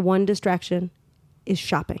 My number one distraction is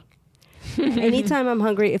shopping. Anytime I'm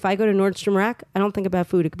hungry, if I go to Nordstrom Rack, I don't think about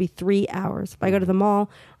food. It could be 3 hours. If I go to the mall,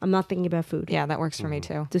 I'm not thinking about food. Yeah, that works for me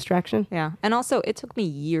too. Distraction. Yeah. And also, it took me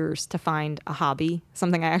years to find a hobby,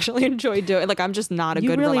 something I actually enjoy doing. Like, I'm just not a You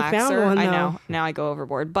good really relaxer. found one, I though. know. Now I go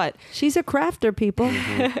overboard. But She's a crafter, people.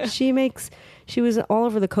 She was all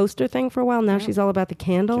over the coaster thing for a while. Now she's all about the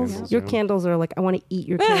candles. Candles, Your yeah. candles are like, I want to eat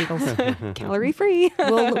your candles. calorie free.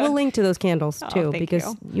 we'll link to those candles too, thank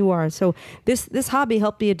because you are. So this hobby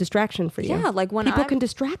helped be a distraction for you. Yeah, like when people I'm- can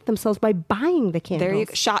distract themselves by buying the candles. There you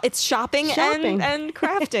go. It's shopping. And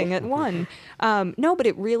crafting at one. No, but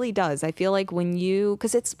it really does. I feel like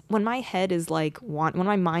when my head is like, when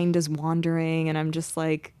my mind is wandering and I'm just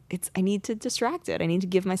like, I need to distract it. I need to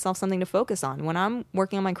give myself something to focus on. When I'm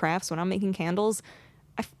working on my crafts, when I'm making candles,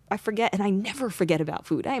 I forget, and I never forget about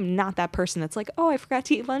food. I am not that person that's like, oh, I forgot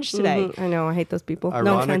to eat lunch today. I know. I hate those people.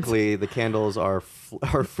 Ironically, the candles are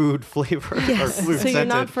food flavored. Yes. Food So you're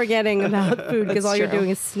not scented. forgetting about food because all you're true. doing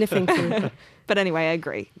is sniffing food. But anyway, I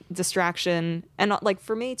agree. Distraction. And like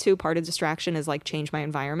for me too, part of distraction is like change my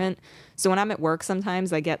environment. So when I'm at work,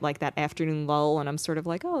 sometimes I get like that afternoon lull and I'm sort of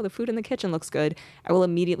like, oh, the food in the kitchen looks good.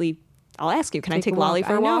 I'll ask you, can I take Lolly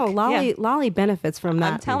for a walk? No, Lolly, Yeah. Lolly benefits from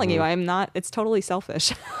that. I'm telling you, I'm not, it's totally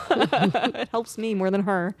selfish. It helps me more than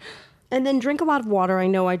her. And then drink a lot of water. I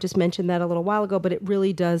know I just mentioned that a little while ago, but it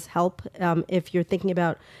really does help if you're thinking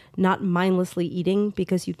about not mindlessly eating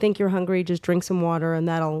because you think you're hungry, just drink some water and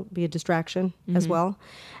that'll be a distraction as well.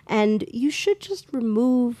 And you should just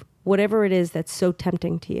remove whatever it is that's so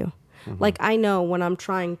tempting to you. Like I know when I'm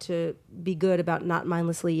trying to be good about not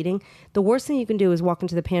mindlessly eating, the worst thing you can do is walk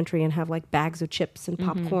into the pantry and have like bags of chips and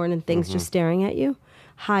popcorn and things just staring at you.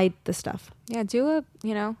 Hide the stuff. Yeah, do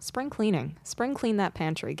spring cleaning. Spring clean that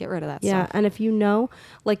pantry. Get rid of that Yeah, stuff. and if you know,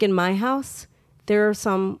 like in my house,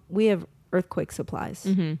 we have earthquake supplies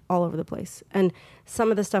all over the place. And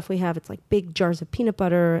some of the stuff we have, it's like big jars of peanut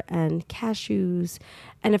butter and cashews.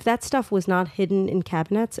 And if that stuff was not hidden in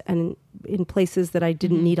cabinets and in places that I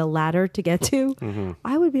didn't need a ladder to get to,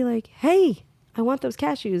 I would be like, hey, I want those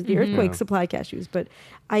cashews, the earthquake supply cashews. But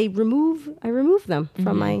I remove them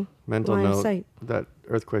from my Mental line of note sight. that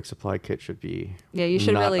earthquake supply kit should be Yeah, you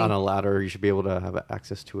should not really- on a ladder. You should be able to have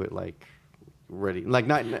access to it like ready, like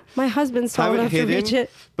not My husband's tall have it enough to hidden, reach it.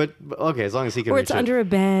 but okay, as long as he can Or reach it's it. under a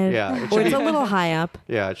bed. Yeah, it Or should it's be- a little high up.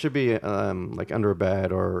 Yeah, it should be like under a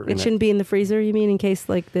bed or. It shouldn't be in the freezer, you mean, in case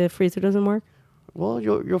like the freezer doesn't work? Well,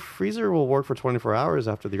 your freezer will work for 24 hours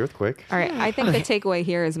after the earthquake. All right. I think the takeaway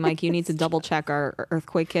here is, Mike, you need to double check our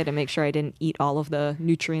earthquake kit and make sure I didn't eat all of the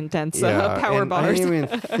nutrient dense power and bars.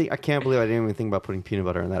 I can't believe I didn't even think about putting peanut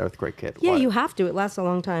butter in that earthquake kit. Yeah, Why? you have to. It lasts a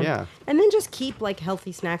long time. Yeah. And then just keep like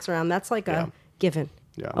healthy snacks around. That's like Yeah. a given.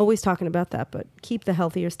 Yeah. Always talking about that, but keep the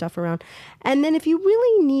healthier stuff around. And then if you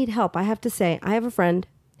really need help, I have to say, I have a friend,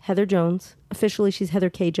 Heather Jones. Officially, she's Heather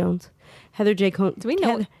K. Jones. Heather J. Do we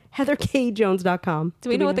know- HeatherKJones.com. Do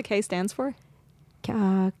we know what the K stands for?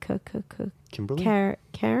 Kimberly?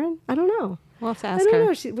 Karen? I don't know. We'll have to I ask don't her.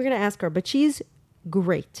 know. We're going to ask her, but she's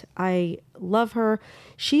great. I love her.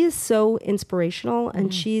 She is so inspirational,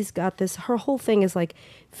 and she's got this. Her whole thing is like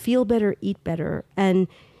feel better, eat better, and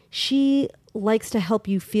she likes to help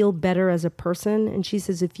you feel better as a person. And she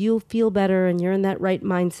says if you feel better and you're in that right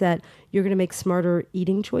mindset, you're going to make smarter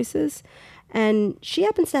eating choices. And she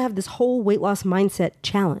happens to have this whole weight loss mindset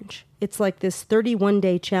challenge. It's like this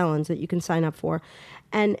 31-day challenge that you can sign up for.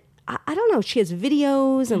 And I don't know, she has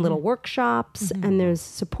videos and little workshops and there's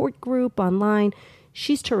support group online.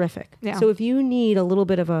 She's terrific. Yeah. So if you need a little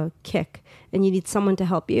bit of a kick and you need someone to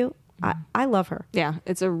help you, I love her. Yeah,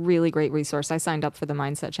 it's a really great resource. I signed up for the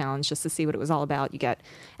Mindset Challenge just to see what it was all about. You get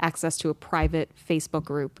access to a private Facebook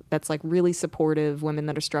group that's like really supportive, women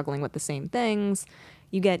that are struggling with the same things.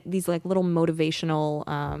 You get these like little motivational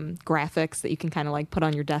graphics that you can kind of like put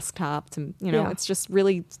on your desktop to, Yeah. it's just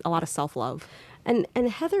really a lot of self-love. And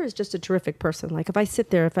Heather is just a terrific person. Like if I sit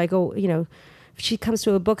there, if I go, if she comes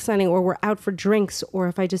to a book signing or we're out for drinks or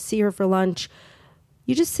if I just see her for lunch,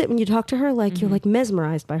 you just sit when you talk to her like you're like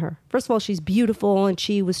mesmerized by her. First of all, she's beautiful and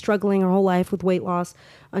she was struggling her whole life with weight loss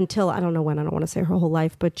until, I don't know when, I don't want to say her whole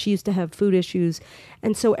life, but she used to have food issues.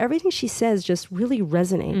 And so everything she says just really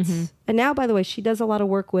resonates. And now, by the way, she does a lot of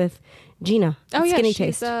work with Gina at Skinny she's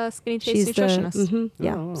Taste. a Skinny Taste nutritionist.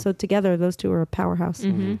 Yeah. So together, those two are a powerhouse.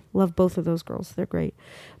 Love both of those girls. They're great.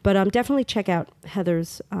 But definitely check out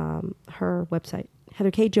Heather's, her website,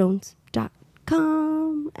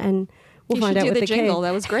 heatherkjones.com. And we'll You find should out do what the jingle. K.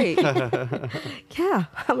 That was great. Yeah,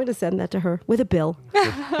 I'm going to send that to her with a bill.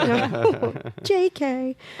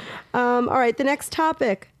 JK. All right, the next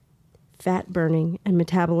topic, fat burning and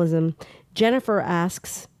metabolism. Jennifer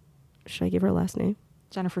asks, should I give her last name?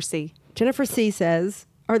 Jennifer C. Jennifer C says,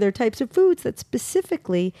 are there types of foods that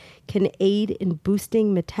specifically can aid in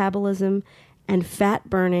boosting metabolism and fat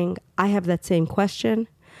burning? I have that same question.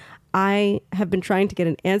 I have been trying to get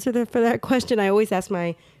an answer for that question. I always ask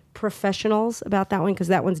my professionals about that one because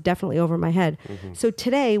that one's definitely over my head. So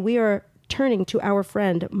today we are turning to our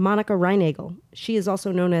friend Monica Reinagel. She is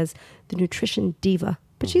also known as the Nutrition Diva,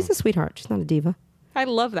 but she's a sweetheart. She's not a diva. I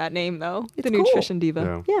love that name, though. It's the cool. Nutrition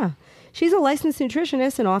Diva. Yeah. She's a licensed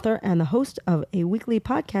nutritionist and author and the host of a weekly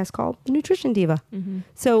podcast called The Nutrition Diva.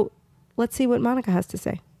 So let's see what Monica has to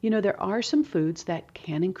say. You know, there are some foods that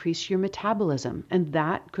can increase your metabolism, and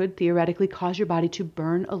that could theoretically cause your body to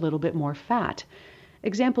burn a little bit more fat.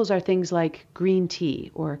 Examples are things like green tea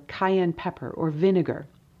or cayenne pepper or vinegar.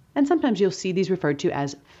 And sometimes you'll see these referred to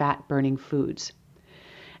as fat-burning foods.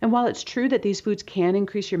 And while it's true that these foods can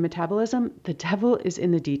increase your metabolism, the devil is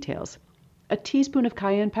in the details. A teaspoon of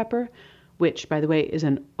cayenne pepper, which, by the way, is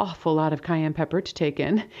an awful lot of cayenne pepper to take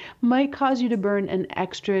in, might cause you to burn an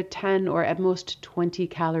extra 10 or at most 20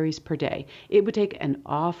 calories per day. It would take an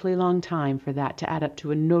awfully long time for that to add up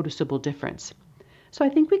to a noticeable difference. So I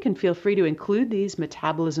think we can feel free to include these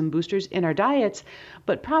metabolism boosters in our diets,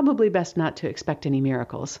 but probably best not to expect any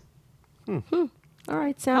miracles. All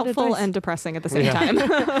right, sound Helpful advice. and depressing at the same time.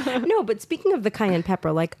 No, but speaking of the cayenne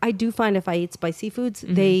pepper, like I do find if I eat spicy foods,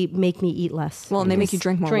 they make me eat less. Well, and they make you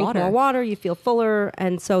drink more water. More water, you feel fuller,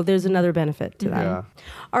 and so there's another benefit to that. Yeah.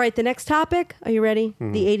 All right, the next topic. Are you ready?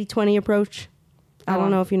 The 80-20 approach. I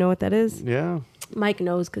don't know if you know what that is. Yeah. Mike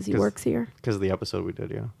knows because he works here. Because of the episode we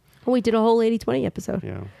did, yeah. We did a whole 80-20 episode.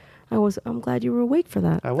 Yeah. I'm glad you were awake for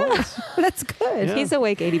that. I was. That's good. Yeah. He's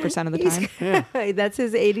awake 80% of the time. That's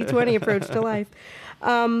his 80-20 approach to life.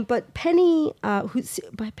 But Penny,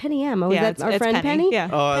 by Penny M. Oh, Yeah, is that our it's friend Penny? Yeah.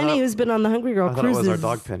 Oh, I Penny, thought- who's been on the Hungry Girl I thought cruises. it was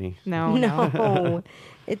our dog Penny. No. No,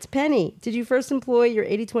 it's Penny. Did you first employ your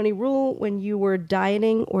 80-20 rule when you were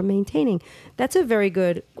dieting or maintaining? That's a very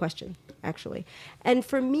good question, actually. And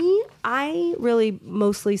for me, I really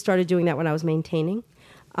mostly started doing that when I was maintaining.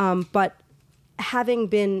 But having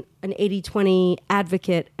been an 80-20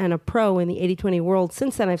 advocate and a pro in the 80-20 world,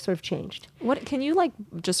 since then I've sort of changed. What can you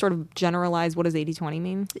just sort of generalize what does 80-20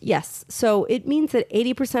 mean? Yes. So it means that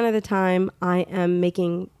 80% of the time I am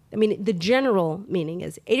making, the general meaning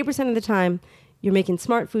is 80% of the time you're making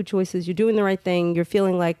smart food choices, you're doing the right thing, you're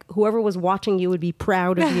feeling like whoever was watching you would be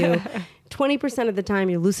proud of you. 20% of the time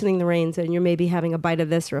you're loosening the reins and you're maybe having a bite of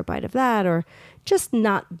this or a bite of that or just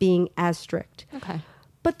not being as strict. Okay.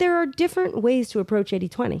 But there are different ways to approach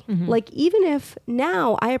 80-20. Like even if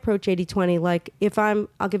now I approach 80-20, like if I'll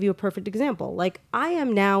give you a perfect example. Like I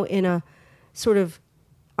am now in a sort of,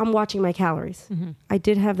 I'm watching my calories. I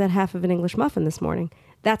did have that half of an English muffin this morning.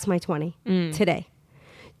 That's my 20 today.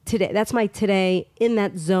 That's my today in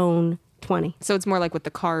that zone 20. So it's more like with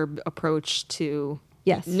the carb approach to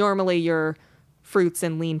Yes. normally your fruits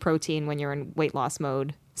and lean protein when you're in weight loss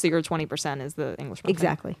mode. So your 20% is the English muffin.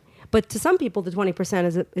 Exactly. But to some people, the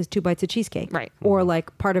 20% is 2 bites of cheesecake. Right. Or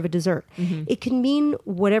like part of a dessert. It can mean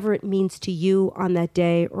whatever it means to you on that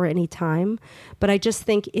day or any time. But I just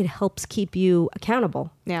think it helps keep you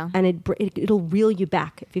accountable. Yeah. And it'll reel you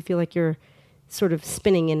back if you feel like you're sort of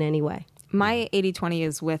spinning in any way. My 80-20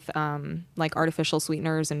 is with like artificial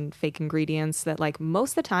sweeteners and fake ingredients that like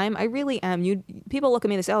most of the time I really am. People look at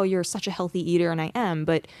me and say, oh, you're such a healthy eater. And I am,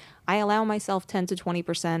 but I allow myself 10 to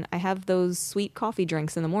 20%. I have those sweet coffee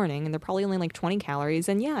drinks in the morning and they're probably only like 20 calories.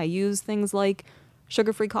 And yeah, I use things like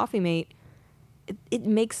sugar-free Coffee Mate. It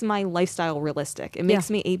makes my lifestyle realistic. It makes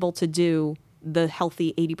me able to do the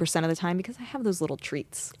healthy 80% of the time because I have those little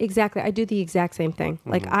treats. Exactly. I do the exact same thing.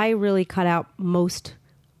 Like I really cut out most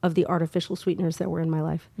of the artificial sweeteners that were in my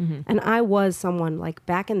life. And I was someone like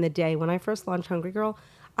back in the day when I first launched Hungry Girl,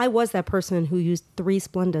 I was that person who used 3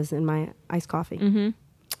 Splendas in my iced coffee.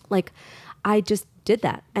 Like I just did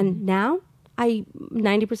that. And now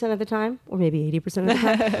 90% of the time, or maybe 80% of the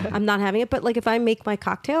time, I'm not having it. But like if I make my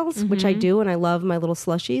cocktails, which I do, and I love my little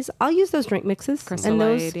slushies, I'll use those drink mixes. Crystal and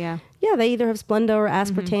those, Light, yeah. Yeah, they either have Splenda or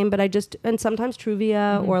aspartame, but and sometimes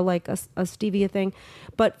Truvia or like a stevia thing.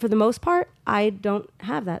 But for the most part, I don't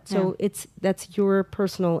have that. So that's your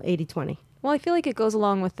personal 80-20. Well, I feel like it goes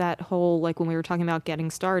along with that whole, like when we were talking about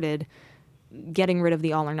getting started, getting rid of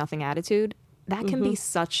the all or nothing attitude. That can be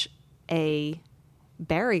such a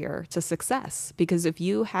barrier to success because if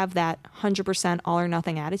you have that 100% all or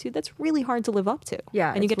nothing attitude, that's really hard to live up to.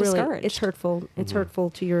 Yeah, and you get discouraged. It's hurtful. It's hurtful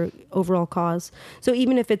to your overall cause. So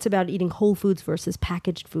even if it's about eating whole foods versus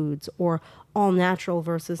packaged foods, or all natural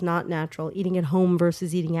versus not natural, eating at home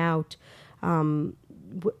versus eating out,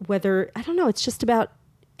 whether I don't know, it's just about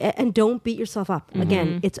and don't beat yourself up.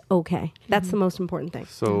 Again, it's okay. That's the most important thing.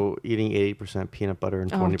 So eating 80% peanut butter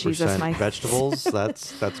and 20% Jesus, Mike. vegetables,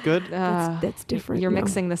 that's good? That's different. You're no.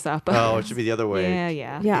 mixing this up. Oh, it should be the other way.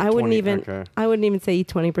 Yeah. Yeah, I wouldn't 20 even. okay. I wouldn't even say eat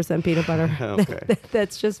 20% peanut butter. Okay.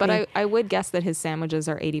 That's just. But me. I would guess that his sandwiches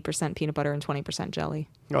are 80% peanut butter and 20% jelly.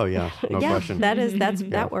 Oh, yeah. No yeah, question.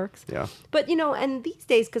 that works. Yeah. But and these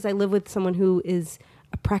days, because I live with someone who is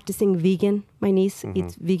a practicing vegan, my niece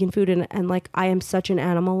eats vegan food, and like I am such an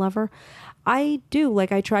animal lover. I do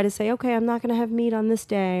I try to say, okay, I'm not going to have meat on this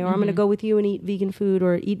day, or I'm going to go with you and eat vegan food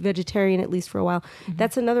or eat vegetarian at least for a while.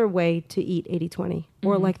 That's another way to eat 80-20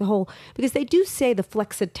 or like the whole, because they do say the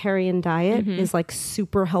flexitarian diet is like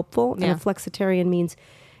super helpful. Yeah. And a flexitarian means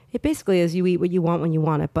it basically is you eat what you want when you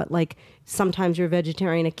want it. But like sometimes you're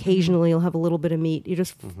vegetarian, occasionally you'll have a little bit of meat. You're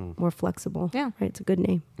just more flexible. Yeah. Right. It's a good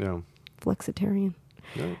name. Yeah. Flexitarian.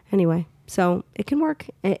 Yeah. Anyway, so it can work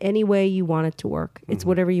any way you want it to work. It's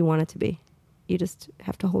whatever you want it to be. You just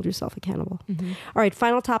have to hold yourself accountable. All right,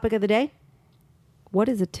 final topic of the day. What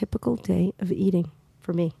is a typical day of eating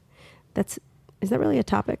for me? Is that really a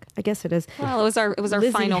topic? I guess it is. Well, it was our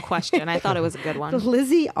Lizzie. final question. I thought it was a good one.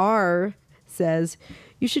 Lizzie R says,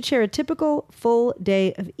 you should share a typical full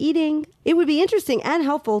day of eating. It would be interesting and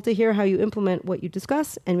helpful to hear how you implement what you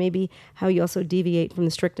discuss and maybe how you also deviate from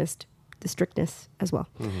the strictness as well.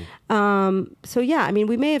 So yeah, I mean,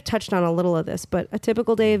 we may have touched on a little of this, but a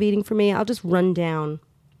typical day of eating for me, I'll just run down.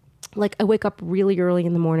 Like I wake up really early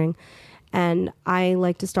in the morning and I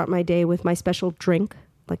like to start my day with my special drink.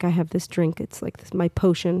 Like I have this drink. It's like my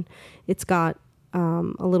potion. It's got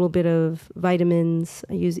a little bit of vitamins.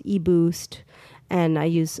 I use eBoost and I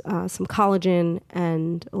use some collagen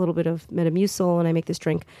and a little bit of Metamucil, and I make this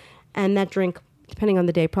drink. And that drink, depending on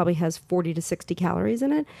the day, probably has 40 to 60 calories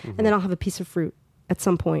in it. And then I'll have a piece of fruit at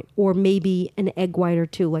some point, or maybe an egg white or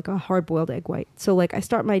two, like a hard-boiled egg white. So like I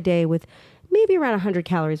start my day with maybe around 100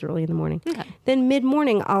 calories early in the morning. Okay. Then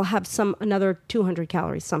mid-morning, I'll have another 200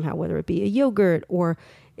 calories somehow, whether it be a yogurt, or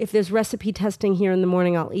if there's recipe testing here in the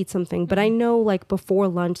morning, I'll eat something. But I know like before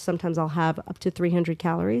lunch, sometimes I'll have up to 300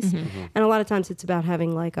 calories. And a lot of times it's about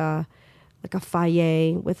having like a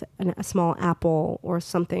Fayet with a small apple or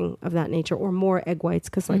something of that nature, or more egg whites,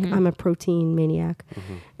 because like I'm a protein maniac.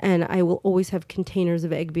 And I will always have containers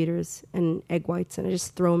of egg beaters and egg whites, and I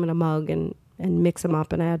just throw them in a mug and mix them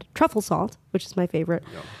up and add truffle salt, which is my favorite.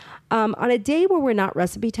 Yep. On a day where we're not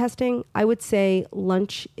recipe testing, I would say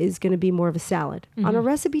lunch is going to be more of a salad. On a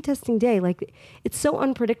recipe testing day, like it's so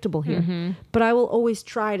unpredictable here, but I will always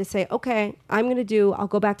try to say, okay, I'll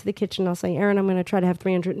go back to the kitchen. I'll say, Erin, I'm going to try to have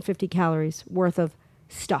 350 calories worth of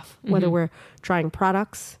stuff, whether we're trying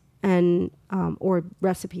products and or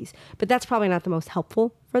recipes. But that's probably not the most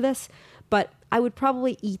helpful for this. But I would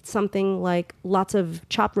probably eat something like lots of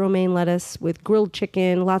chopped romaine lettuce with grilled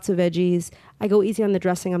chicken, lots of veggies. I go easy on the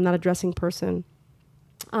dressing. I'm not a dressing person.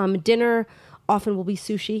 Dinner often will be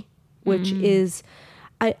sushi, which is,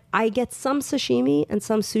 I get some sashimi and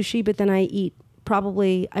some sushi, but then I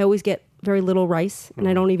always get very little rice, and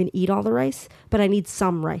I don't even eat all the rice, but I need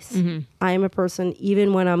some rice. I am a person,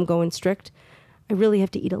 even when I'm going strict, I really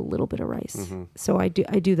have to eat a little bit of rice. So I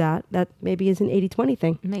do that. That maybe is an 80-20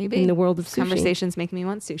 thing. Maybe. In the world of sushi. Conversations make me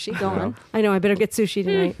want sushi. Go on. I know, I better get sushi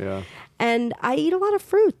tonight. Yeah. And I eat a lot of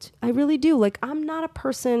fruit. I really do. Like, I'm not a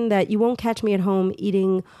person that you won't catch me at home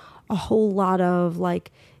eating a whole lot of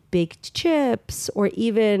like baked chips, or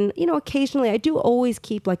even, occasionally I do always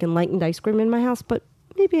keep like enlightened ice cream in my house, but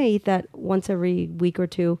maybe I eat that once every week or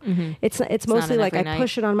two. It's mostly like I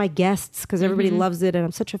push it on my guests because everybody loves it and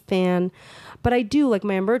I'm such a fan. But I do, like,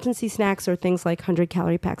 my emergency snacks are things like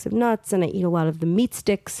 100-calorie packs of nuts, and I eat a lot of the meat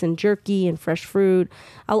sticks and jerky and fresh fruit.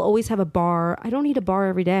 I'll always have a bar. I don't eat a bar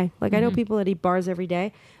every day. Like, I know people that eat bars every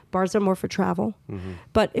day. Bars are more for travel.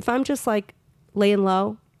 But if I'm just like laying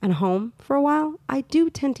low and home for a while, I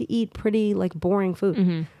do tend to eat pretty like boring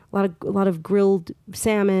food. A lot of grilled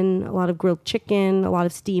salmon, a lot of grilled chicken, a lot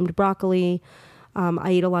of steamed broccoli.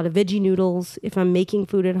 I eat a lot of veggie noodles if I'm making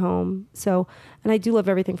food at home. So, and I do love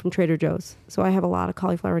everything from Trader Joe's. So I have a lot of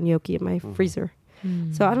cauliflower and gnocchi in my freezer.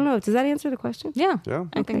 So I don't know. Does that answer the question? Yeah. Yeah.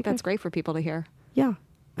 I think that's good. great for people to hear. Yeah.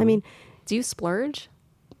 I mean, Do you splurge?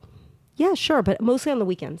 yeah, sure, but mostly on the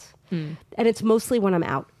weekends. And it's mostly when I'm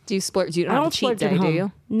out. Do you splurge? You I don't don't have a cheat splurge at day, do home.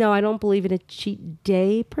 you? No, I don't believe in a cheat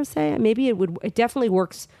day per se. Maybe it definitely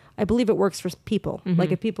works. I believe it works for people.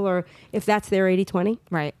 Like if that's their 80-20.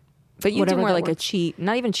 Right. But you do Whatever more that like a works. cheat,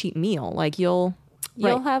 not even cheat meal. Like you'll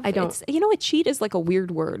Right. have. I don't. It's, a cheat is like a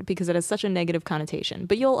weird word because it has such a negative connotation.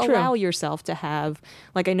 But you'll True. allow yourself to have,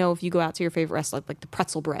 like, I know if you go out to your favorite restaurant, like the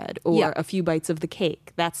pretzel bread or Yeah. a few bites of the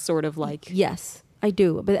cake. That's sort of like Yes. I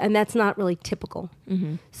do, and that's not really typical.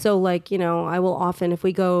 So like, I will often, if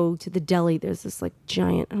we go to the deli, there's this like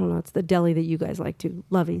giant, I don't know, it's the deli that you guys like to,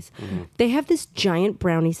 Lovey's. They have this giant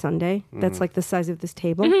brownie sundae that's like the size of this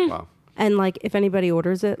table. Wow. And like, if anybody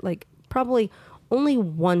orders it, like probably only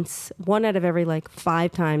once, 1 out of every like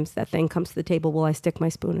 5 times that thing comes to the table will I stick my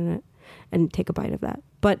spoon in it and take a bite of that.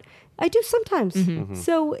 But I do sometimes.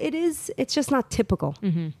 So it's just not typical.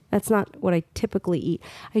 That's not what I typically eat.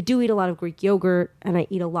 I do eat a lot of Greek yogurt, and I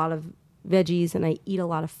eat a lot of veggies, and I eat a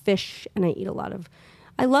lot of fish, and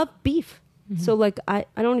I love beef. So like, I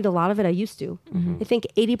don't eat a lot of it. I used to. I think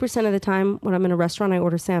 80% of the time when I'm in a restaurant, I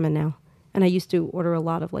order salmon now. And I used to order a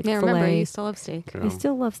lot of like filet. Remember, you still love steak. Yeah. I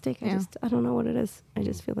still love steak. I don't know what it is. I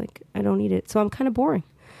just feel like I don't eat it. So I'm kind of boring.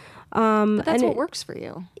 But that's what works for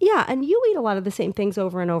you. Yeah, and you eat a lot of the same things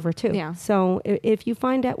over and over too. Yeah. So if you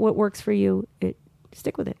find out what works for you,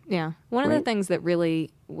 stick with it. Yeah. One of the things that really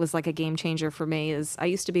was like a game changer for me is I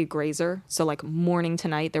used to be a grazer. So like morning to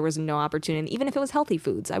night, there was no opportunity. Even if it was healthy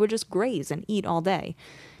foods, I would just graze and eat all day.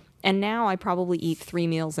 And now I probably eat 3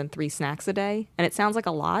 meals and 3 snacks a day. And it sounds like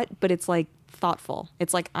a lot, but it's like thoughtful.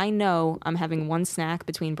 It's like I know I'm having 1 snack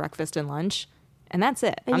between breakfast and lunch, and that's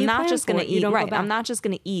it. And I'm not just going to eat. Right. I'm not just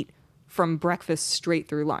going to eat from breakfast straight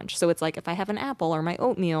through lunch. So it's like if I have an apple or my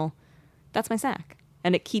oatmeal, that's my snack.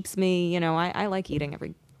 And it keeps me, I like eating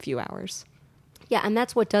every few hours. Yeah, and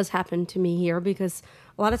that's what does happen to me here, because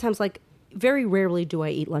a lot of times, like, very rarely do I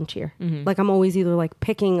eat lunch here. Like, I'm always either like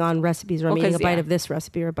picking on recipes, or I'm eating a bite of this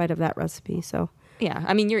recipe or a bite of that recipe. So yeah,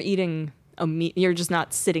 I mean, you're eating a meal. You're just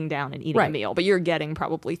not sitting down and eating a meal, but you're getting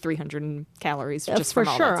probably 300 calories just for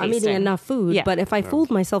from all sure. that I'm eating enough food. Yeah. But if I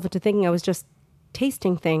fooled myself into thinking I was just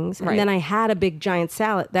tasting things, and then I had a big giant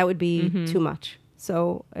salad, that would be too much.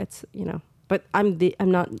 So it's But I'm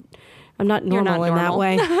not normal in that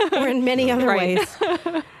way, or in many other ways.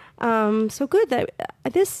 So good that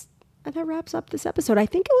that wraps up this episode. I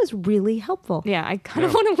think it was really helpful. Yeah, I kind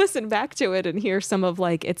of want to listen back to it and hear some of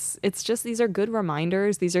like it's just these are good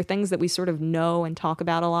reminders. These are things that we sort of know and talk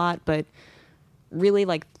about a lot, but really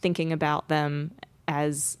like thinking about them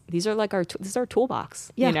as these are like this is our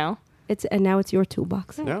toolbox. Yeah. And now it's your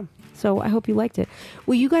toolbox. Yeah. So I hope you liked it.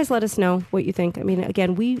 Will you guys let us know what you think? I mean,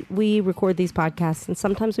 again, we record these podcasts, and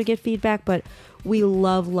sometimes we get feedback, but we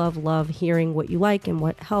love hearing what you like and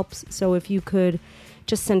what helps. So if you could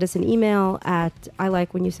just send us an email I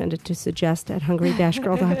like when you send it to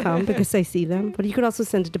suggest@hungry-girl.com because I see them. But you could also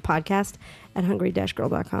send it to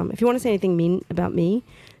podcast@hungry-girl.com. If you want to say anything mean about me,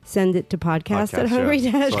 send it to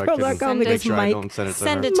podcast@hungry-girl.com because Mike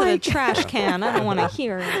send it to the trash can. I don't want to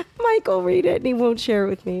hear it. Mike will read it and he won't share it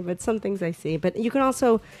with me, but some things I see. But you can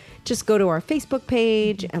also just go to our Facebook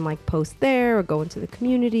page and like post there, or go into the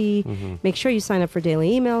community. Make sure you sign up for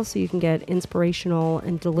daily emails so you can get inspirational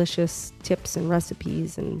and delicious tips and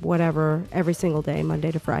recipes and whatever every single day,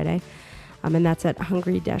 Monday to Friday. And that's at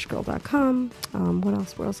hungry-girl.com. What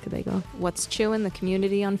else? Where else could they go? What's Chewin', the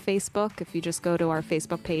community on Facebook. If you just go to our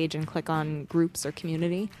Facebook page and click on groups or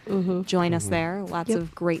community, join us there. Lots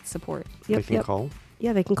of great support. They can call.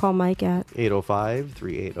 Yeah, they can call Mike at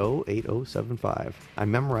 805-380-8075. I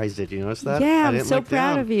memorized it. You notice that? Yeah, I'm so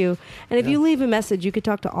proud of you. And if you leave a message, you could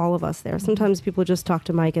talk to all of us there. Sometimes people just talk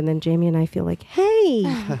to Mike, and then Jamie and I feel like, hey,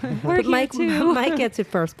 we're here too. Mike gets it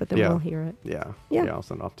first, but then we'll hear it. Yeah, I'll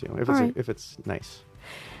send it off to you if it's nice.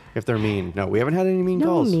 If they're mean, no, we haven't had any mean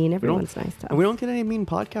calls. No mean. Everyone's nice to us. And we don't get any mean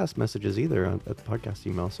podcast messages either at the podcast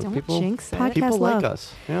email. So Don't people jinx it. Podcast like love.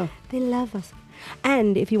 us. Yeah, they love us.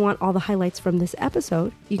 And if you want all the highlights from this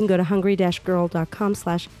episode, you can go to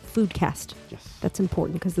hungry-girl.com/foodcast. Yes. That's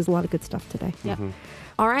important because there's a lot of good stuff today. Yeah.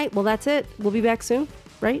 All right. Well, that's it. We'll be back soon,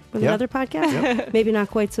 right? With another podcast. Yep. Maybe not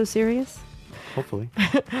quite so serious. Hopefully.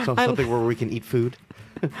 Something where we can eat food.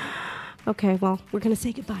 Okay. Well, we're going to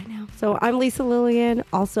say goodbye now. So I'm Lisa Lillian,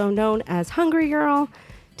 also known as Hungry Girl.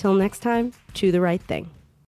 Till next time, chew the right thing.